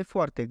 sportul ăsta e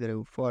foarte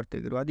greu, foarte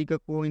greu. Adică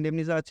cu o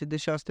indemnizație de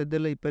 600 de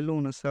lei pe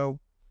lună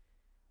sau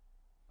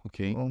Ok.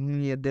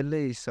 1000 de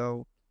lei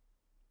sau...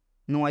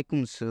 Nu ai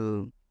cum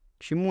să...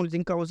 Și mulți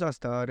din cauza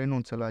asta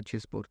renunță la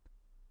acest sport.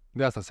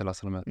 De asta se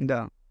lasă lumea.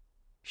 Da.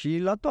 Și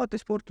la toate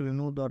sporturile,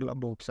 nu doar la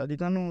box.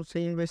 Adică nu se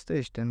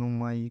investește,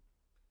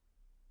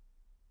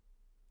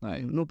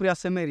 nu prea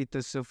se merită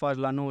să faci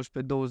la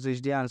 19-20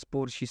 de ani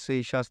sport și să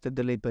iei 600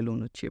 de lei pe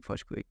lună. Ce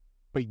faci cu ei?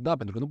 Păi da,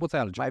 pentru că nu poți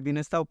alege. Mai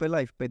bine stau pe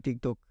live, pe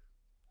TikTok,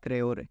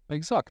 3 ore.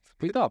 Exact.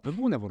 Păi da, pe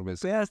bune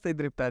vorbesc. Păi asta e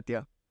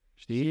dreptatea.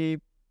 Știi?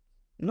 Și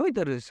nu-i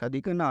de râs,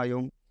 adică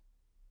eu...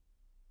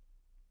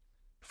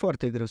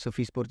 Foarte greu să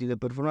fii sportiv de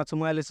performanță,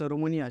 mai ales în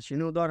România și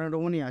nu doar în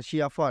România,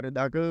 și afară.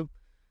 Dacă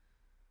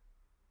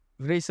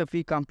vrei să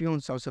fii campion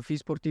sau să fii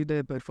sportiv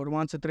de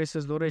performanță, trebuie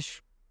să-ți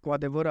dorești cu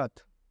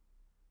adevărat.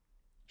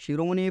 Și în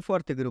România e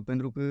foarte greu,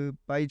 pentru că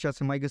aici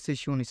se mai găsesc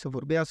și unii să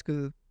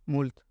vorbească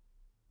mult,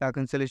 dacă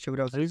înțelegi ce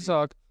vreau să zic.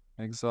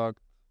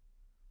 Exact.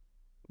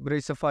 Vrei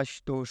să faci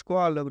și tu o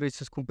școală, vrei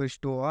să-ți cumperi și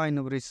tu o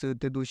haină, vrei să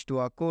te duci tu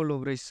acolo,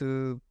 vrei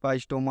să ai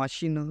și tu o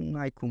mașină,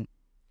 n-ai cum.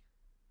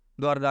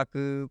 Doar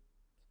dacă,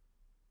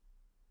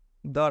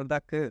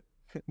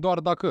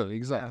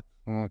 exact.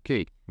 Da. Ok,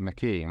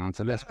 am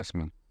înțeles,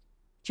 Cosmin.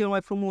 Cel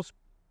mai frumos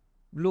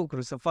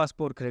lucru să faci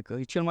sport, cred că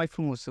e cel mai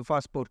frumos să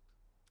faci sport.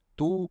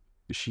 Tu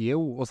și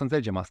eu o să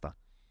înțelegem asta.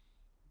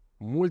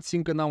 Mulți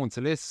încă n-au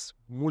înțeles,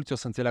 mulți o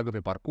să înțeleagă pe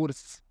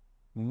parcurs,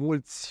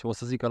 mulți o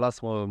să zică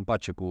lasă-mă în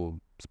pace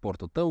cu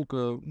sportul tău,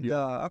 că...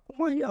 Da,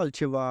 acum e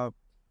altceva.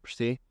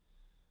 Știi?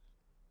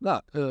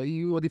 Da,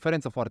 e o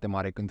diferență foarte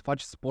mare când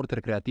faci sport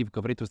recreativ că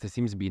vrei tu să te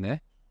simți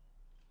bine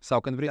sau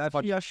când vrei să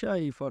faci... Și așa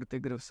e foarte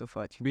greu să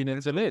faci.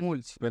 Bineînțeles,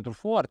 Mulți. pentru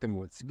foarte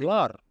mulți,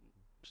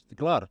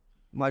 clar.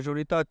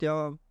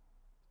 Majoritatea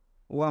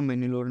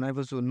oamenilor, n-ai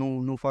văzut,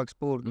 nu fac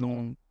sport,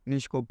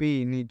 nici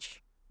copii,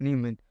 nici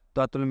nimeni.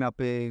 Toată lumea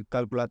pe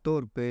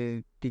calculator,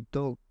 pe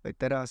TikTok, pe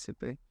terase,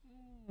 pe...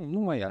 Nu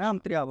mai e așa. N-am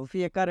treabă,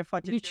 fiecare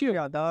face ce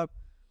vrea, dar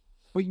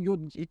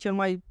Păi e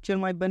cel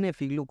mai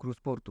benefic lucru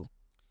sportul.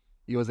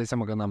 eu îți dai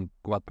seama că n-am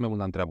cu atât mai mult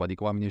la întreabă,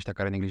 adică oamenii ăștia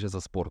care neglijează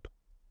sportul.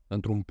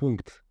 Într-un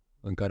punct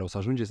în care o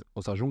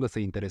să ajungă să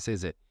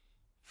intereseze,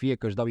 fie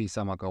că își dau ei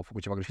seama că au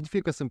făcut ceva greșit, fie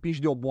că sunt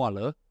împinși de o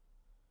boală,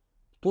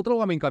 tot la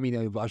oameni ca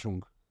mine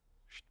ajung.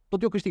 Și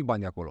tot eu câștig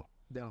bani de acolo.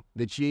 Da.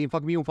 Deci ei îmi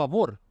fac mie un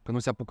favor că nu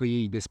se apucă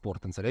ei de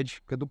sport,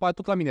 înțelegi? Că după aia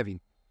tot la mine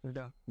vin.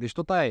 Da. Deci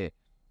tot aia e.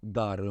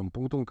 Dar în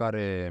punctul în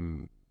care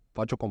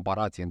faci o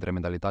comparație între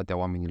mentalitatea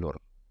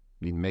oamenilor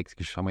din Mexic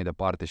și așa mai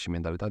departe și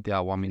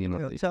mentalitatea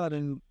oamenilor... E o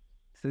țară,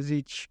 să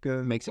zici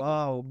că, Mexic?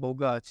 wow,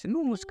 bogați.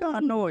 Nu, sunt ca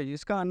noi,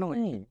 sunt ca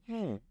noi.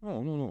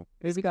 Nu.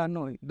 Sunt ca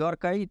noi. Doar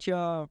că aici...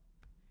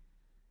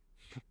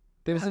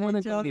 Trebuie să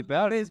mănânci pe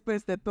alții. Vezi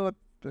peste tot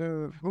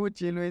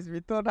Gucci, Louis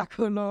Vuitton,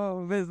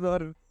 acolo vezi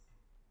doar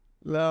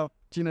la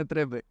cine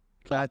trebuie,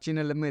 la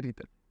cine le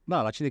merită.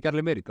 Da, la cine chiar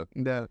le merită.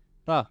 Da.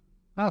 Da,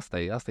 asta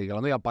e. La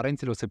noi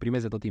aparențele o să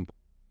primeze tot timpul.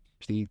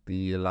 Știi,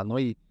 la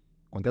noi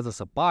contează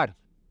să pari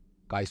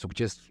că ai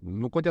succes.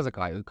 Nu contează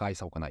că ai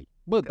sau că n-ai.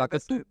 Bă, dacă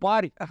tu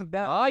pari,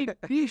 ai,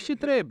 ești ce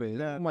trebuie.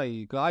 Da.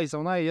 Mai, că ai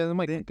sau n-ai, nu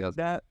mai contează.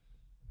 Da,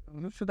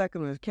 nu știu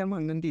dacă chiar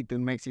m-am gândit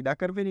în Mexic,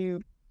 dacă ar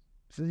veni,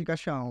 să zic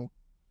așa,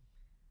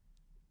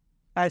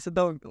 hai să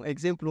dau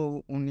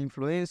exemplu, un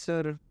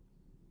influencer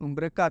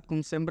îmbrăcat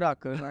cum se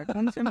îmbracă.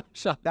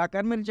 Așa. Dacă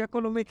ar merge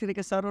acolo, cred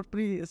că s-ar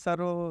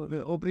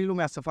opri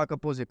lumea să facă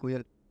poze cu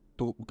el.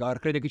 Tu ar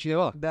crede că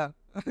cineva? Da.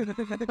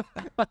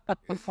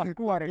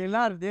 Cu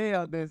ochelari de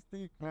aia de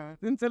sticlă.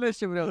 Înțelegi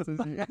ce vreau să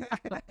zic.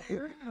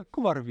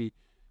 Cum ar fi?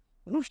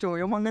 Nu știu,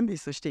 eu m-am gândit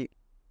să știi.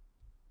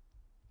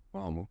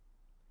 Mamă.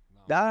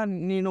 Da,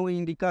 nici nu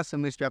indica să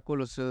mergi pe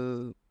acolo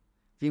să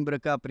fii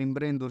îmbrăcat prin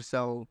branduri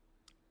sau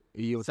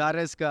să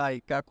arăți că ai,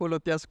 că acolo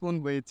te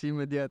ascund băieții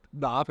imediat.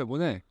 Da, pe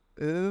bune.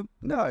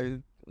 Da,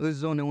 în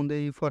zone unde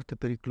e foarte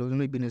periculos,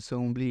 nu e bine să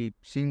umbli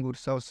singur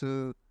sau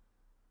să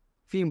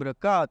fii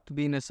îmbrăcat,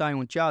 bine să ai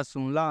un ceas,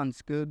 un lanț,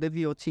 că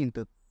devii o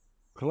țintă.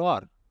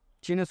 Clar.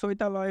 Cine s-a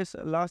uitat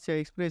la Asia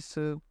Express,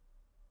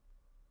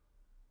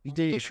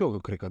 Și eu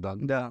cred că da.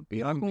 da,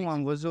 acum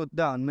am văzut,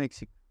 da, în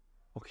Mexic.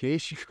 Ok,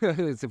 și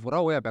se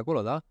furau ăia pe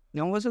acolo, da?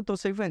 Eu am văzut o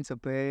secvență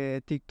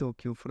pe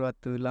TikTok, eu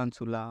furat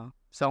lanțul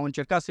sau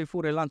încercat să-i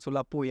fure lanțul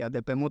la puia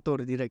de pe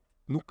motor direct.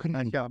 Nu cred.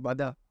 Așa, ba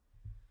da.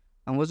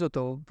 Am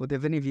văzut-o, a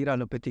devenit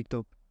virală pe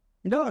TikTok.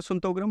 Da,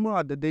 sunt o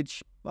grămadă,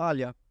 deci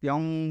alea. Eu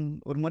am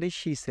urmărit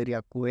și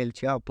seria cu El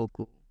Chapo,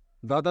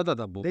 Da,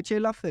 bă. Deci e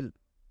la fel.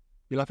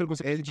 E la fel cum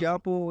se El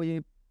Chapo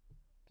e...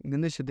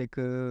 Gândește-te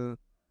că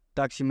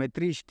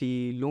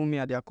taximetriștii,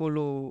 lumea de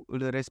acolo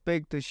îl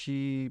respectă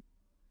și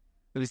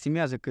îl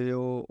stimează că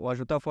o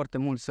ajuta foarte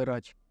mult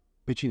săraci.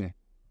 Pe cine?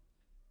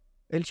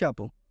 El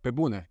Chapo. Pe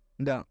bune.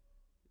 Da.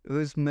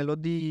 Îs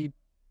melodii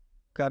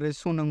care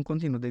sună în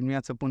continuu de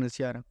dimineață până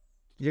seara.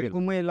 E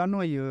cum e la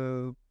noi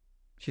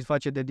și-ți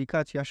face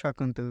dedicații, așa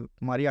cântă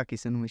Mariachi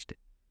se numește.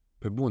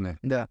 Pe bune.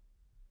 Da.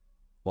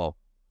 Wow.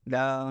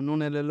 Dar în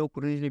unele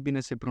locuri nici nu e bine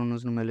să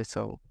pronunți numele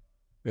sau...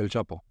 El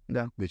Chapo.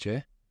 Da. De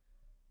ce?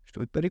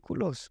 Știu, e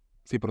periculos.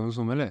 Să-i pronunț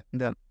numele?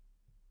 Da.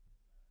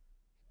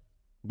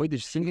 Băi,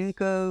 deci... Și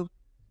că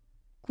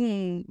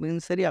cum în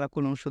serial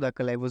acolo, nu știu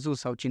dacă l-ai văzut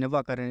sau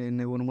cineva care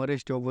ne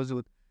urmărește au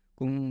văzut,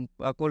 cum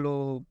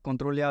acolo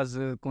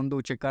controlează,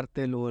 conduce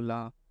cartelul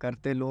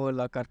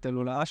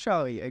ăla,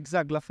 așa e,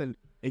 exact la fel.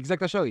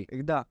 Exact așa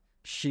e. Da.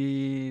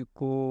 Și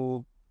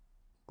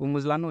cum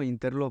îți la noi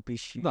interlopii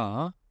și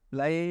Da.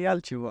 la ei e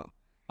altceva.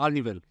 Alt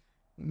nivel.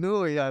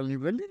 Nu e alt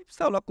nivel,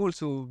 stau la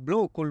colțul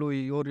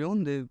blocului,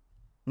 oriunde,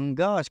 în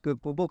gașcă,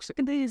 pe boxe,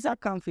 când e exact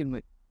ca în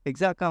filme.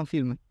 Exact ca în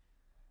filme.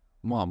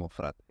 Mamă,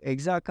 frate.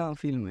 Exact ca în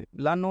filme.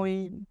 La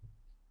noi,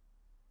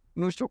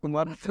 nu știu cum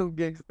arată un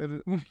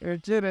gangster. Îmi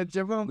cere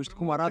ceva. Nu știu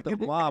cum arată.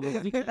 Mamă,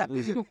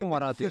 zic cum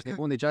arată. Ești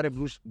nebun, deci are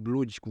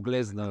blugi cu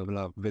gleznă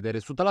la vedere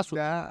 100%.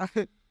 Da.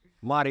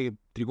 Mare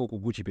tricou cu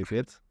Gucci pe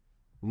piept.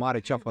 Mare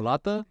ceafă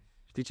lată.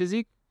 Știi ce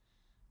zic?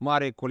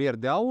 Mare colier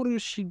de aur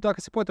și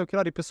dacă se poate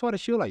ochelari pe soare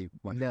și ăla-i.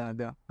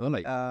 Da.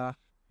 Ăla-i.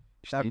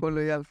 Și acolo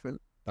e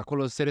altfel.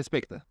 Acolo se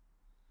respectă.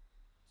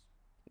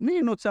 Nici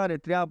nu ți are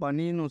treaba,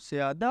 nici nu se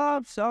ia, da,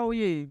 sau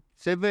ei,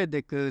 se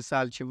vede că sunt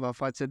altceva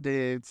față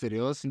de...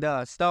 Serios?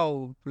 Da,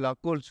 stau la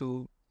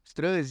colțul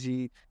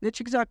străzii, deci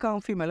exact ca în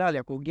filmele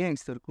alea cu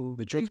gangster, cu...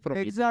 Deci eu-ți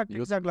promit.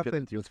 Exact la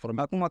fel. Eu-ți promit.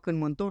 Acum când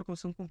mă întorc o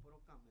să-mi cumpăr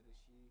o cameră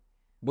și...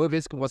 Bă,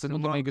 vezi că poate să nu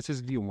mai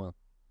găsesc viu, mă.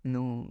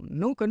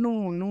 Nu, că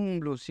nu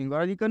umblu singur,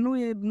 adică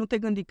nu te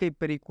gândi că e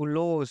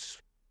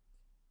periculos.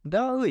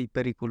 Da, e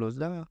periculos,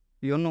 da.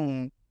 Eu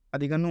nu,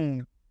 adică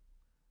nu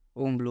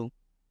umblu.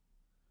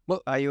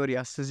 Bă,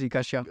 aiuria, să zic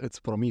așa.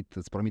 Îți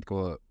promit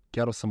că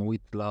chiar o să mă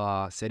uit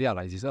la serial,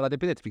 ai zis, ăla de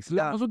pe Netflix.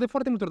 Da. L-am văzut de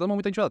foarte multe ori, dar nu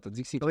m-am uitat niciodată,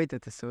 zic sigur.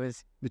 Uite-te să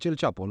vezi. De ce El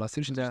Chapo, la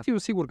serial. Da. Știu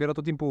sigur că era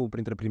tot timpul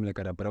printre primele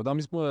care apăreau, dar am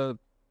zis, mă,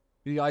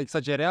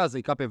 exagerează,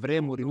 e ca pe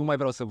vremuri, nu mai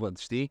vreau să văd,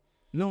 știi?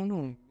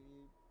 Nu.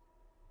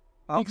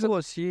 A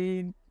fost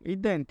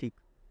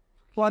identic.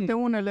 Poate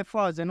unele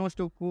faze, nu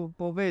știu, cu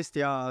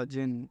povestea,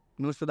 gen,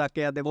 nu știu dacă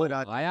e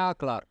adevărat. Aia,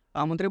 clar.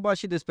 Am întrebat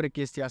și despre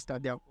chestia asta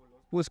de acolo.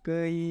 Spus că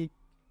e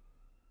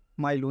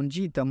mai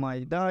lungită,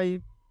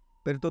 e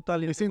per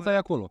total. Esența e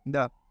acolo.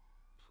 Da.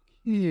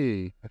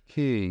 Ok.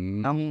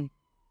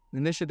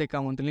 Gândește-te că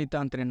am întâlnit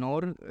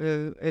antrenor,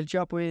 El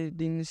Chapo e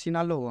din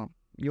Sinaloa.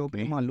 Eu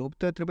prima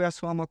luptă trebuia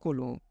să o am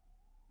acolo,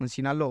 în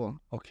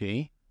Sinaloa. Ok.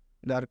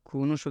 Dar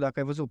nu știu dacă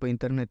ai văzut pe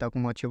internet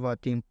acum ceva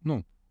timp.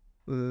 Nu.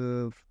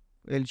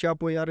 El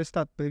Chapo e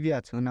arestat pe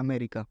viață în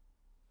America.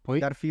 Păi?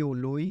 Dar fiul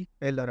lui,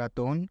 El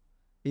Raton,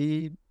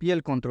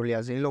 el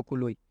controlează, e locul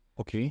lui.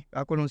 Ok.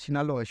 Acolo în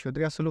Sinaloa și eu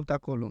trebuia să lupt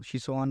acolo. Și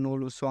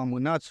s-o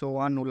amânat, s-o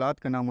anulat,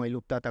 că n-am mai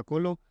luptat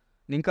acolo.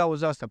 Din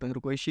cauza asta, pentru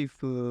că a ieșit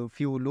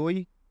fiul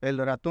lui,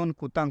 El Raton,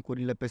 cu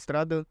tancurile pe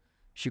stradă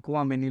și cu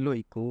oamenii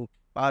lui, cu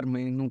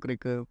arme, nu cred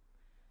că...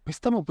 Păi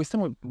stai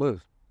mă, bă,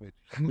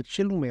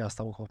 ce lume e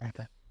asta, mă?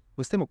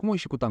 Păi stai mă, cum au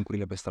ieșit cu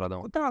tancurile pe stradă,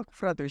 mă? Cu tancul,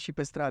 frate, și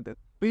pe stradă.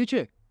 Păi de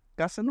ce?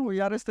 Ca să nu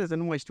îi aresteze,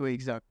 nu mai știu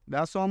exact.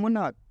 Dar s-o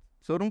amânat,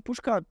 s-o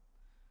împușcat.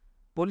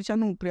 Poliția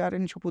nu prea are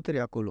nicio putere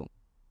acolo.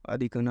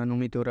 Adică în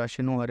anumite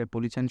orașe nu are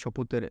poliția nicio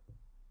putere.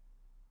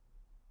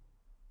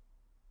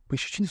 Păi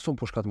și cine s-a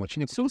împușcat, mă?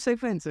 Sunt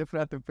secvențe,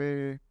 frate,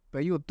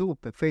 pe YouTube,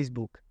 pe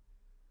Facebook.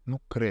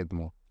 Nu cred,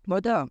 mă. Bă,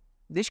 da.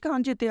 Deci ca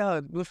în GTA,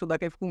 nu știu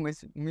dacă ai făcut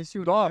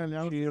misiuni.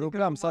 Da, și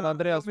rugam San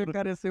Andreas. Pe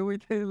care se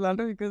uite la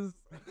noi că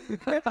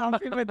am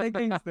filme de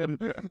gangster.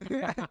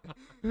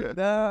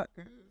 Da,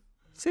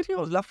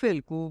 serios, la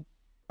fel,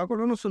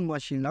 acolo nu sunt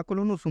mașini,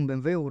 acolo nu sunt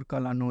BMW-uri ca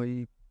la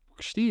noi.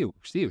 Știu.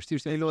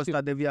 Stilul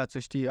ăsta de viață,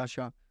 știi,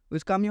 așa.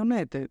 Îs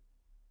camionete.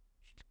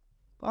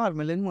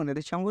 Armele în mână,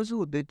 deci am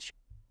văzut, deci...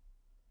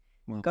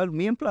 Că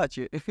mie îmi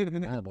place.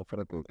 Bă,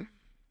 frate.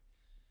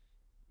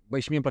 Băi,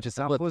 și mie îmi place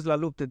să am văd. fost la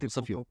lupte de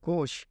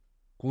cocoși.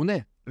 Cu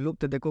unde?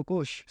 Lupte de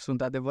cocoși,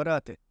 sunt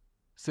adevărate.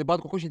 Se bat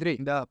cocoși între ei?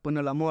 Da,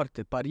 până la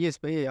moarte, pariez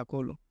pe ei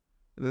acolo.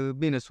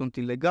 Bine, sunt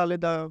ilegale,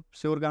 dar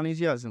se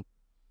organizează.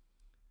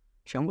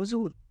 Și am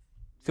văzut.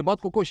 Se bat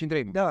cocoși între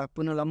ei? Da,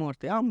 până la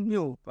moarte.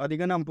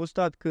 Adică n-am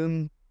postat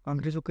că am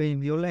crezut că e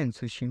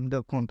violență și îmi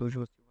dă contul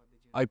jos.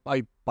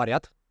 Ai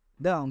pariat?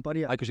 Da, am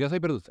pariat. Ai câștigat sau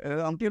ai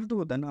pierdut? Am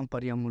pierdut, dar n-am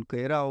pariat mult, că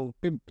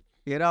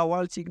erau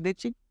alții,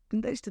 deci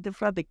gândește-te,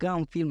 frate, ca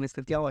în filme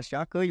stăteau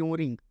așa, că e un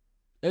ring.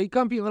 E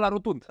cam ăla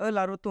rotund.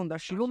 Ăla rotund, dar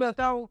și lumea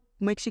stau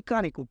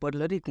mexicanii cu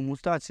părlării, cu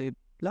mustațe,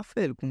 la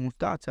fel, cu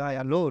mustața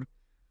aia lor,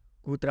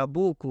 cu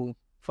trabucul,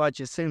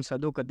 face semn să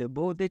aducă de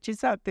băut. Deci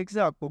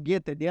exact, cu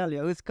ghete de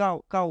alea, îți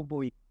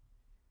cowboy.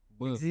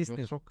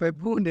 Există,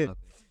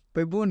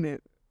 pe bune,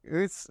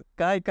 îți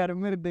cai care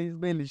merg de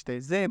izbeliște,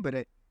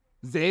 zebre.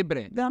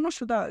 Zebre? Da, nu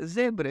știu, da,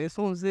 zebre,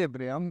 sunt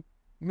zebre,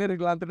 merg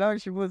la antrenare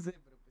și văd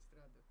zebre pe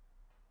stradă.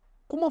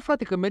 Cum, mă,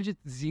 frate, că mergeți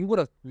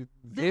singură?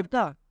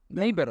 Da.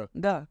 Neighboră?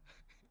 Da.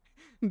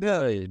 Da.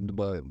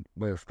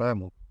 Bă, stai,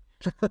 mă.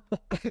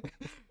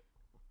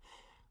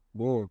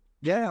 Bă.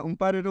 De-aia îmi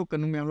pare rău că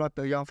nu mi-am luat,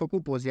 eu am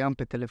făcut poze, am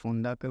pe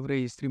telefon, dacă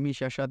vrei îți trimi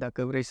și așa,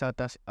 dacă vrei să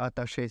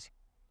atașezi.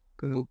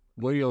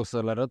 Băi, eu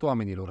să le arăt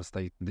oamenilor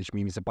ăsta. Deci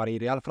mi se pare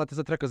ireal, frate,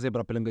 să treacă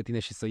zebra pe lângă tine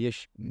și să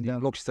ieși din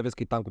loc și să vezi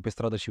că e tancul pe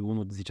stradă și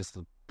unul zice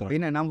să tragă.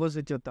 Bine, n-am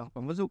văzut eu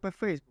tancul, am văzut pe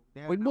Facebook.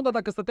 Păi nu, dar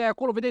dacă stăteai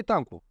acolo, vedeai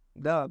tancul.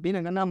 Da,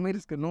 bine că n-am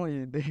mers, că nu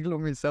e de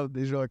glumi sau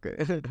de joacă.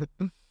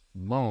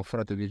 Mamă,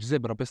 frate, deci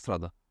zebra pe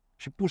stradă.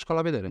 Și pușca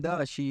la vedere.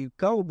 Da, și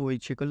cowboy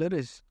ce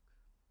călăresc.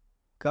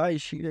 Cai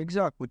și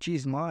exact, cu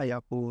cizma aia,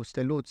 cu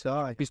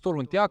steluța aia. Pistolul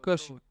în teacă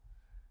și...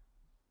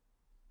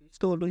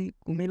 Pistolul,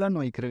 cum e la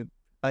noi, cred,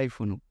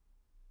 iPhone-ul.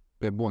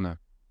 Pe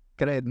bune.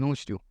 Cred, nu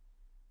știu.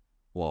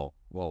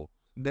 Wow.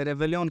 De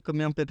Revelion, că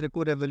mi-am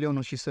petrecut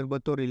Revelionul și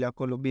sărbătorile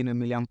acolo, bine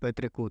mi le-am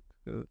petrecut.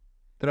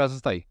 Trebuia să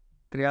stai.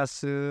 Trebuia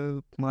să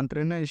mă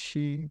antrenez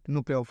și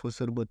nu prea au fost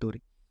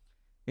sărbători.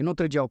 Ei nu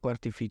trăgeau cu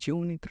artificii,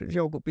 unii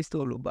trăgeau cu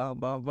pistolul,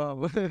 ba.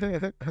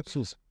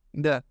 Sus.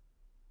 Da.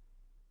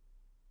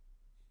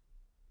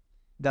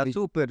 Dar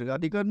super,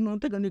 adică nu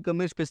te gândi că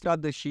mergi pe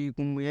stradă și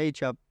cum e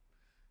aici,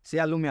 se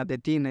ia lumea de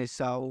tine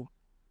sau...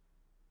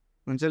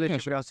 Înțelegi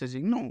ce vreau să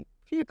zic? Nu,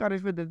 fiecare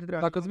își vede de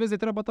treabă. Dacă îți vezi de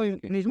treaba ta,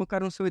 nici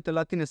măcar nu se uită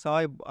la tine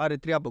sau are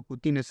treabă cu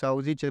tine sau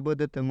zice, bă,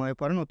 dă-te mai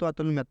apare. Nu,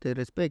 toată lumea te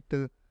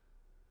respectă,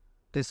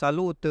 te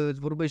salută, îți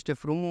vorbește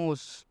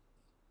frumos,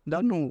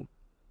 dar nu...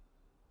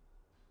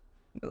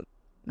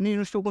 Nici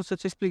nu știu cum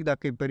să-ți explic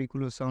dacă e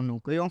periculos sau nu,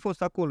 că eu am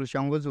fost acolo și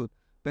am văzut.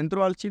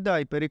 Pentru alții, da,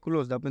 e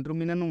periculos, dar pentru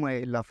mine nu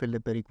mai e la fel de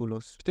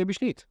periculos. Și te-ai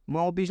obișnuit.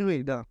 M-am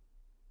obișnuit, da.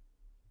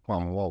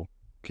 Mamă, wow,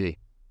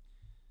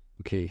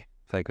 ok.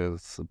 Stai că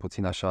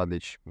puțin așa,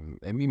 deci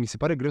mi se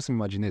pare greu să-mi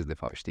imaginez, de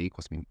fapt, știi,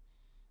 Cosmin?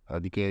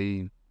 Adică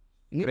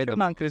Nici eu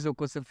n-am crezut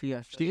că o să fie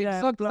așa. Știi,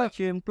 exact,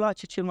 îmi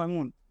place cel mai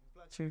mult.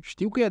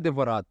 Știu că e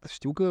adevărat,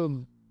 știu că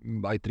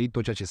ai trăit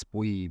tot ceea ce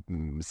spui,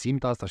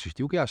 simt asta și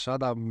știu că e așa,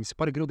 dar mi se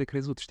pare greu de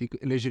crezut, știi?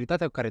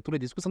 Lejeritatea cu care tu le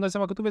discuți, îmi dai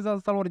seama că tu vezi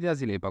asta la ordinea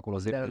zilei pe acolo,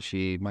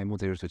 și mai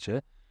multe, eu știu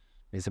ce,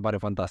 mi se pare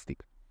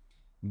fantastic.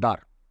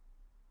 Dar,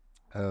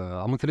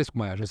 am înțeles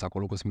cum ai ajuns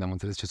acolo, Cosmin, am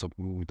înțeles ce s-a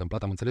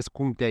întâmplat, am înțeles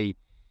cum te-ai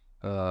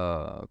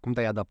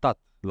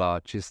adaptat la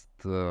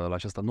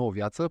această nouă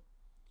viață.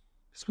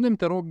 Spune-mi,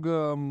 te rog,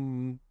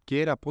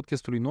 încheierea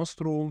podcastului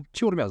nostru,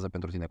 ce urmează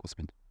pentru tine,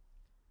 Cosmin?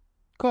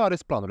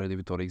 Care-s planurile de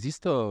viitor?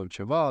 Există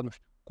ceva, nu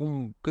știu,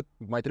 cât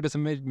mai trebuie să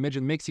mergi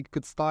în Mexic,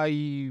 cât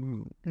stai?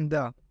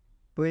 Da,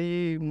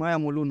 păi mai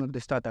am o lună de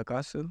stat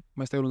acasă.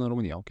 Mai stai o lună în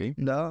România, ok?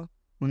 Da,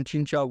 în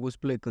 5 august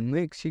plec în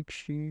Mexic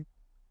și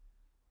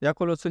de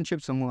acolo să încep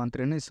să mă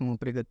antrenez, să mă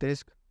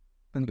pregătesc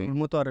pentru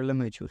următoarele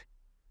meciuri.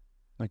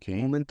 Ok.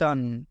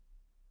 Momentan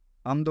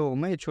am 2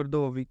 meciuri,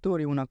 2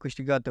 victorii, una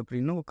câștigată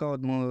prin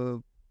knockout, mă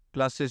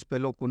clasez pe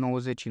locul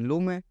 90 în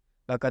lume,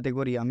 la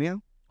categoria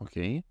mea.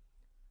 Ok.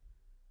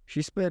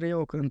 Și sper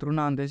eu că într-un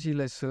an de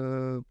zile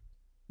să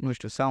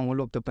am o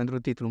luptă pentru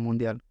titlul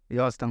mondial.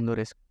 Eu asta îmi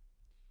doresc.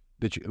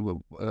 Deci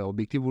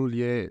obiectivul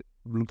e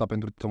lupta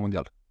pentru titlul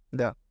mondial.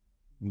 Da.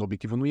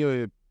 Obiectivul nu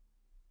e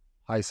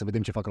hai să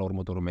vedem ce fac la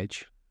următorul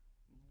meci.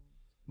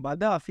 Ba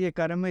da,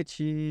 fiecare meci.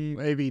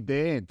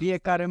 Evident.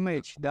 Fiecare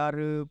meci, dar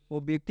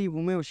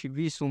obiectivul meu și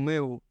visul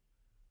meu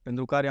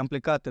pentru care am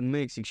plecat în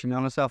Mexic și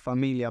mi-am lăsat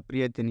familia,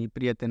 prietenii,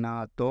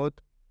 prietena,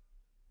 tot,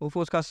 a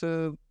fost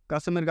ca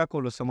să merg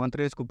acolo, să mă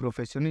antrenez cu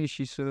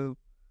profesioniști și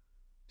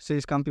să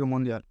ies campion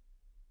mondial.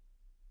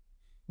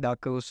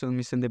 Dacă o să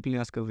mi se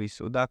îndeplinească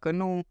visul. Dacă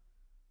nu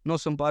o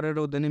să-mi pare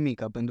rău de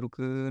nimica, pentru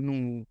că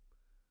nu...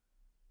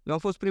 Eu am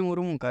fost primul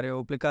român care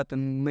a plecat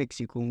în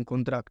Mexic cu un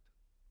contract.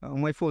 Au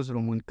mai fost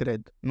români,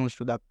 cred. Nu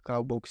știu dacă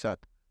au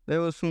boxat. Dar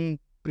eu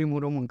sunt primul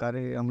român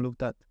care am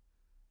luptat.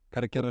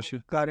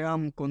 Care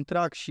am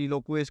contract și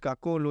locuiesc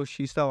acolo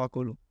și stau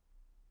acolo.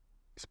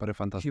 Se pare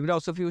fantastic. Și vreau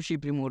să fiu și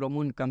primul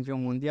român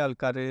campion mondial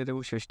care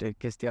reușește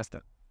chestia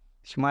asta.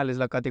 Și mai ales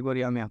la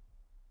categoria mea.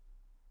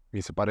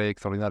 Mi se pare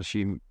extraordinar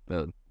și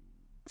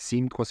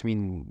simt,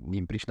 Cosmin,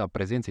 din pricina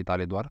prezenței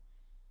tale doar,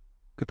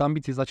 cât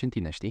ambiții zaci în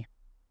tine, știi?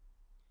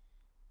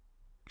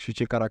 Și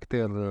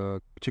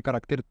ce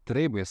caracter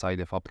trebuie să ai,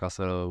 de fapt, ca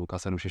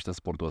să reușești în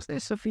sportul ăsta.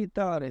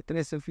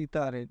 Trebuie să fii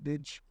tare.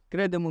 Deci,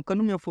 crede-mă că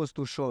nu mi-a fost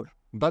ușor.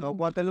 Dar sau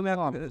poate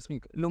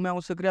lumea o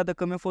să creadă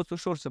că mi-a fost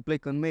ușor să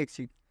plec în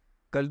Mexic.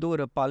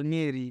 Căldură,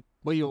 palmieri,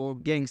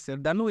 gangster,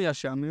 dar nu e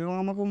așa. Eu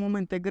am avut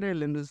momente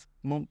grele,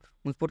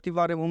 un sportiv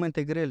are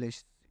momente grele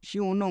și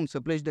un om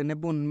să pleci de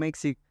nebun în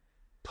Mexic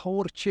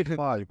orice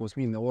faci,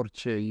 Cosmin,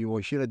 orice, e o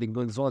ieșire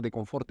din zona de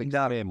confort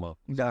extremă.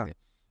 Da.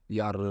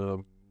 Iar,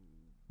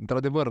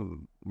 într-adevăr,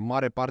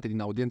 mare parte din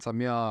audiența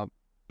mea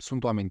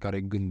sunt oameni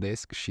care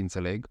gândesc și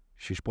înțeleg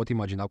și își pot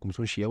imagina cum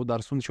sunt și eu, dar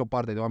sunt și o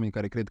parte de oameni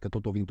care cred că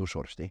tot o venit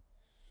ușor, știi?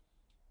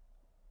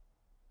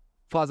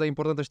 Faza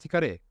importantă știi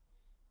care e?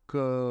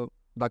 Că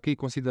dacă ei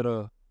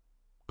consideră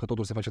că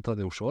totul se face atât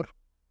de ușor,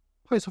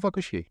 hai să o facă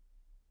și ei.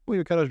 Băi,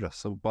 eu chiar aș vrea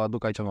să vă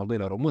aduc aici un al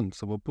doilea român,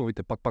 să vă pun,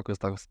 uite, pac,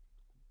 ăsta,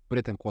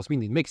 prieten Cosmin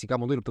din Mexic,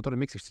 am un doi luptători în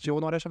Mexic, știi ce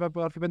onoare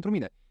ar fi pentru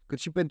mine? Cât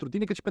și pentru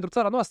tine, cât și pentru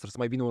țara noastră să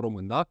mai vină un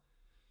român, da?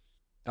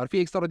 Ar fi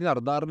extraordinar,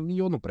 dar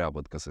eu nu prea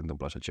văd că se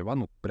întâmplă așa ceva,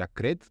 nu prea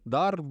cred,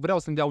 dar vreau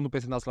să-mi dea unul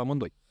peste nas la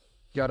amândoi.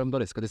 Chiar îmi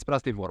doresc, că despre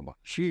asta e vorba.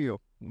 Și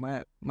eu,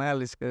 mai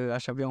ales că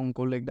aș avea un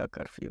coleg dacă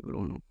ar fi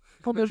vreunul.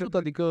 Doamne ajută,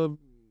 adică,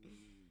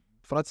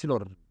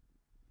 fraților,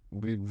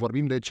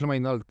 vorbim de cel mai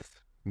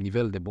înalt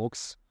nivel de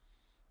box,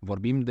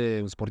 vorbim de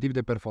un sportiv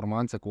de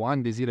performanță cu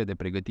ani de zile de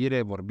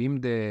pregătire, vorbim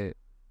de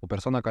o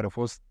persoană care a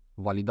fost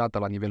validată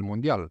la nivel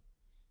mondial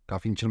ca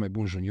fiind cel mai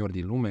bun junior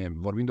din lume,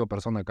 vorbim de o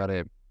persoană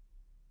care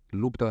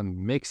luptă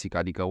în Mexic,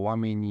 adică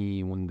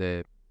oamenii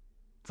unde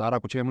țara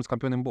cu cei mai mulți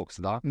campioni în box,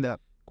 da? Da.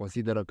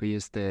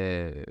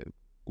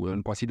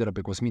 Îl consideră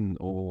pe Cosmin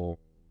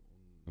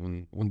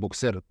un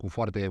boxer cu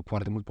foarte,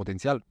 foarte mult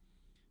potențial.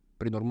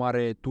 Prin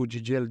urmare, tu,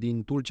 Gigel,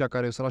 din Tulcea,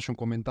 care o să lași un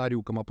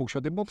comentariu că mă apuc și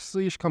eu de box,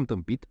 ești cam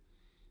tâmpit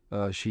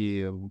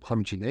și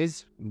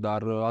halucinezi,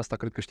 dar asta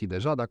cred că știi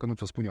deja, dacă nu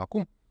ți-o spun eu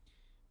acum.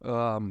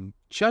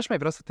 Ce aș mai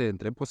vrea să te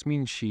întreb,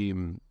 Cosmin, și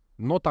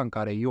nota în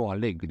care eu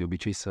aleg de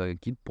obicei să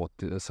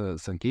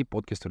închei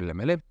podcasturile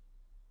mele,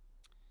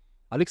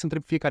 aleg să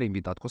întreb fiecare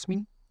invitat,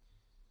 Cosmin,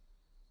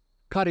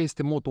 care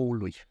este motoul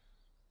lui?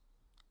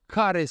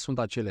 Care sunt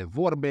acele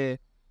vorbe?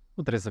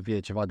 Nu trebuie să fie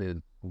ceva de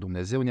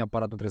Dumnezeu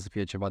neapărat, nu trebuie să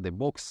fie ceva de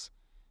box,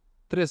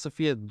 trebuie să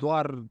fie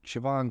doar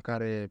ceva în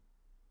care...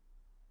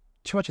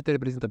 ceva ce te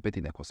reprezintă pe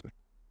tine, Cosmin.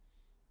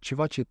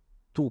 Ceva ce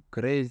tu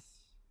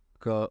crezi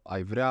că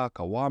ai vrea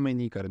ca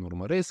oamenii care ne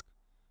urmăresc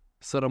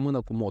să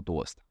rămână cu motul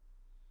ăsta.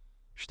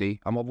 Știi?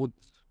 Am avut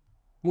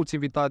mulți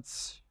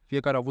invitați,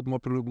 fiecare a avut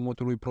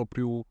motul lui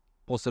propriu,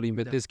 poți să-l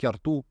inventezi chiar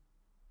tu.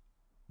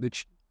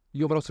 Deci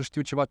eu vreau să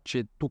știu ceva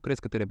ce tu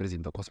crezi că te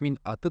reprezintă, Cosmin,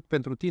 atât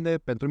pentru tine,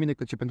 pentru mine,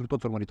 cât și pentru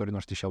toți urmăritorii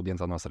noștri și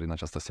audiența noastră din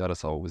această seară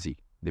sau zi.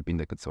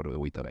 Depinde cât se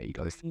uită la ei.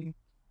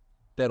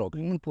 Te rog.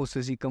 Nu pot să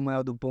zic că mă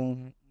iau după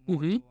un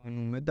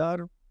anume,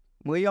 dar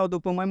mă iau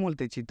după mai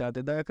multe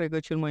citate, dar eu cred că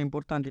cel mai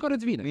important care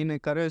îți vine? Mine,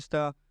 care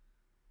ăsta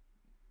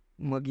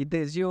mă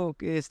ghidez eu,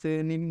 că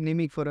este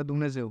nimic fără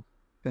Dumnezeu.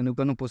 Pentru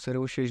că nu poți să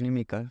reușești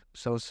nimic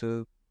sau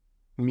să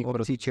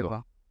obții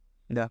ceva.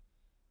 Da.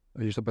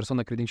 Ești o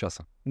persoană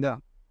credincioasă.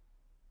 Da.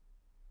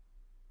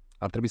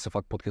 Ar trebui să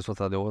fac podcastul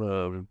ăsta de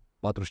oră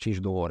 45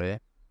 de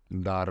ore,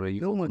 dar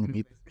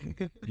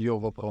eu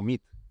vă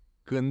promit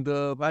când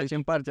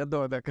facem partea a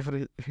doua, dacă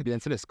vrei.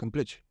 Bineînțeles, când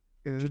pleci.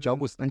 5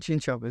 august. În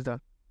 5 august, da.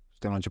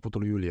 Suntem la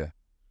începutul lui iulie.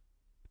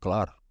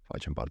 Clar,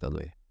 facem partea a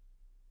doua.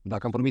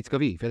 Dacă îmi promiți că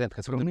vii, fii atent,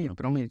 că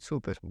promit,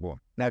 super.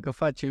 Bun. Dacă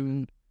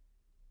facem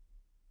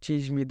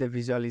 5.000 de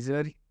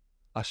vizualizări,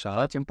 așa,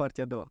 facem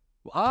partea a doua.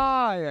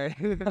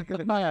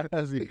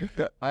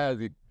 Aia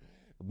zic.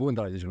 Bun,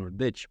 dragilor.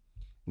 Deci,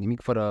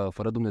 nimic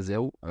fără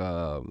Dumnezeu,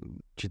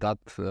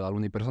 citat al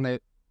unei persoane,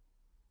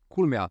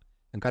 culmea,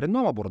 în care nu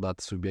am abordat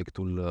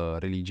subiectul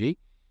religiei,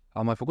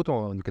 am mai făcut-o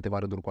în câteva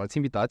rânduri cu alți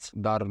invitați,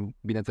 dar,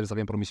 bineînțeles,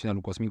 avem promisiunea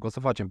lui Cosmin că o să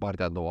facem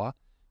partea a doua,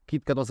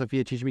 chit că nu o să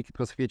fie 5.000, chit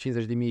că o să fie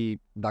 50.000,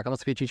 dacă nu o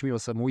să fie 5.000, o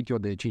să mă uit eu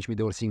de 5.000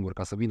 de ori singur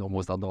ca să vină omul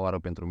ăsta a doua oară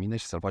pentru mine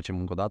și să-l facem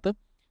încă o dată.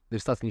 Deci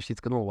stați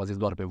liniștiți că nu mă bazez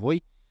doar pe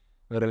voi,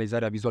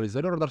 realizarea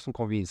vizualizărilor, dar sunt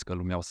convins că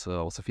lumea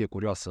o să fie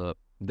curioasă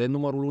de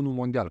numărul 1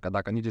 mondial, că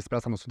dacă nici despre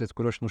asta nu sunteți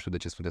curioși, nu știu de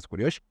ce sunteți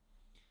curioși.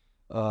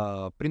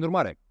 Prin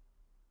urmare,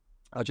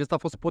 acesta a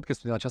fost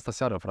podcastul din această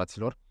seară,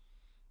 fraților.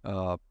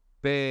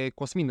 Pe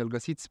Cosmin îl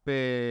găsiți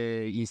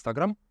pe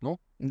Instagram, nu?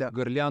 Da.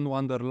 Girleanu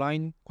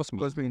 _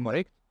 Cosmin,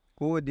 corect?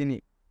 Cu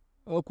Udini.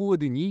 Cu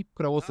Udini,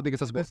 care o să te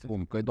găsesc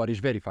că doar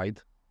ești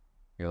verified.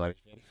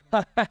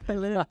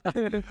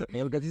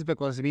 Îl găsiți pe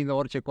Cosmin,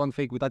 orice cont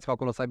fake, uitați-vă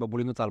acolo să aibă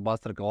bulinuța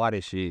albastră, că o are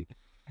și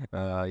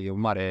e un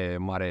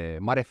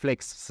mare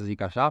flex, să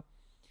zic așa.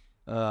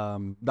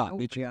 Da,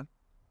 deci...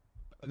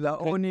 La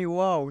unii,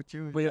 wow!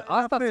 Păi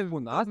asta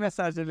spun,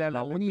 mesajele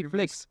alea.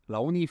 La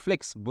unii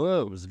flex,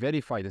 bă, îți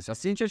verified.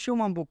 Sincer, și eu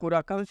m-am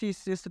bucurat, că am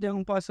zis, stăteam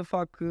un pas să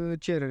fac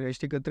cerere,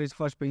 știi că trebuie să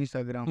faci pe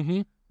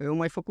Instagram. Eu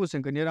mai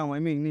făcusem când eram mai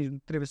mic, nici nu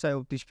trebuie să ai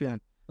 18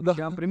 ani. Da.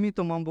 Și am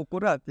primit-o, m-am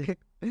bucurat.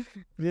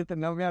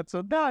 Prietena mea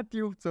ți-o dat.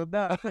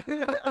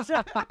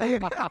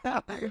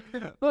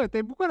 Bă,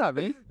 te-ai bucurat,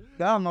 vezi?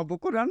 Da, m-am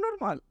bucurat,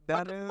 normal.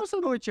 Dar o să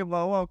nu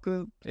ceva, wow,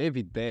 că...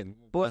 Evident.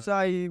 Poți să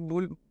ai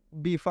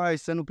B5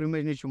 să nu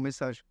primești niciun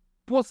mesaj.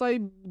 Poți să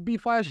ai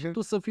B5 și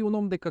tu să fii un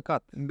om de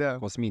căcat, da.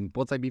 Cosmin.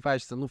 Poți să ai B5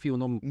 și să nu fii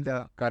un om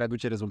care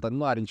aduce rezultate.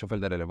 Nu are niciun fel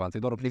de relevanță, e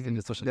doar o chestie de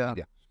social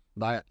media.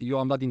 Dar eu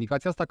am dat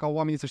indicația asta ca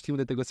oamenii să știu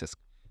unde te găsesc.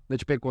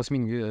 Deci pe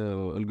Cosmin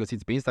îl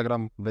găsiți pe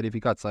Instagram,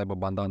 verificați să aibă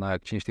bandana aia,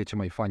 cine știe ce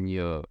mai fani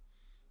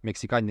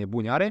mexicani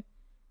nebuni are.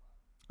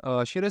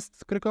 Și în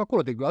rest, cred că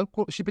acolo,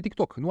 și pe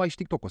TikTok. Nu ai și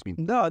TikTok,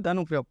 Cosmin. Da, dar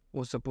nu prea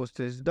o să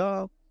postez, da.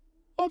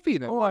 În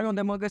fine.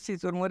 Unde mă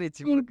găsiți,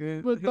 urmăriți-mă.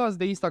 Vă dați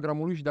de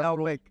Instagramul lui și de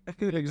acolo.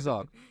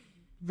 Exact.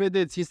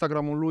 Vedeți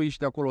Instagramul lui și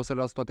de acolo o să le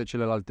las toate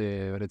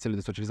celelalte rețele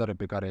de socializare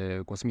pe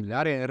care Cosmin le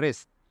are. În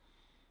rest,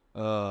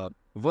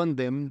 vă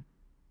îndemn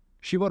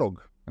și vă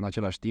rog, în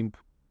același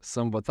timp, să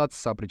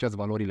învățați să apreciați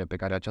valorile pe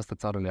care această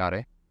țară le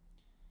are,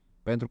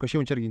 pentru că și eu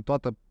încerc din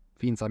toată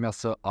ființa mea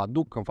să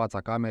aduc în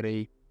fața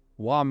camerei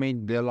oameni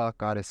de la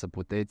care să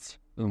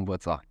puteți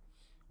învăța,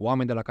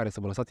 oameni de la care să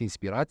vă lăsați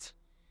inspirați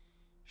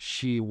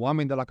și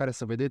oameni de la care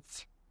să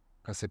vedeți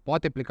că se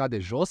poate pleca de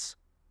jos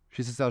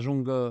și să se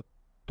ajungă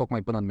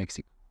tocmai până în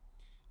Mexic.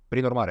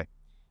 Prin urmare,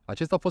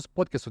 acesta a fost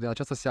podcastul din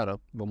această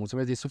seară. Vă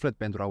mulțumesc din suflet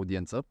pentru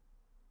audiență.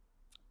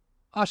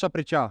 Aș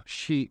aprecia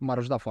și m-ar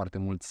ajuta foarte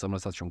mult să-mi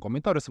lăsați și un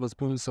comentariu,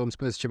 să-mi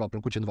spuneți ce v-a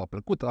plăcut, ce nu v-a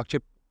plăcut.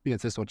 Accept,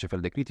 bineînțeles, orice fel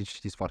de critici,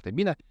 știți foarte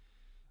bine.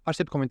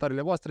 Aștept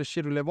comentariile voastre,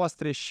 share-urile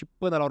voastre și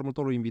până la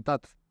următorul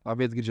invitat,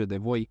 aveți grijă de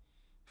voi,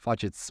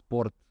 faceți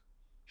sport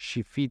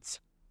și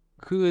fiți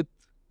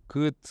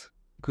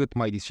cât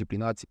mai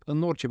disciplinați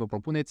în orice vă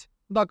propuneți,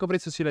 dacă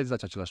vreți să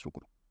realizați același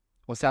lucru.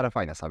 O seară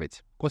faină să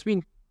aveți.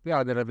 Cosmin,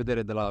 iar de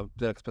revedere de la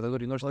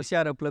spectatorii noștri. O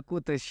seară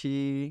plăcută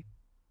și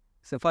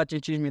să facem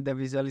 5.000 de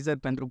vizualizări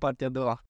pentru partea a doua.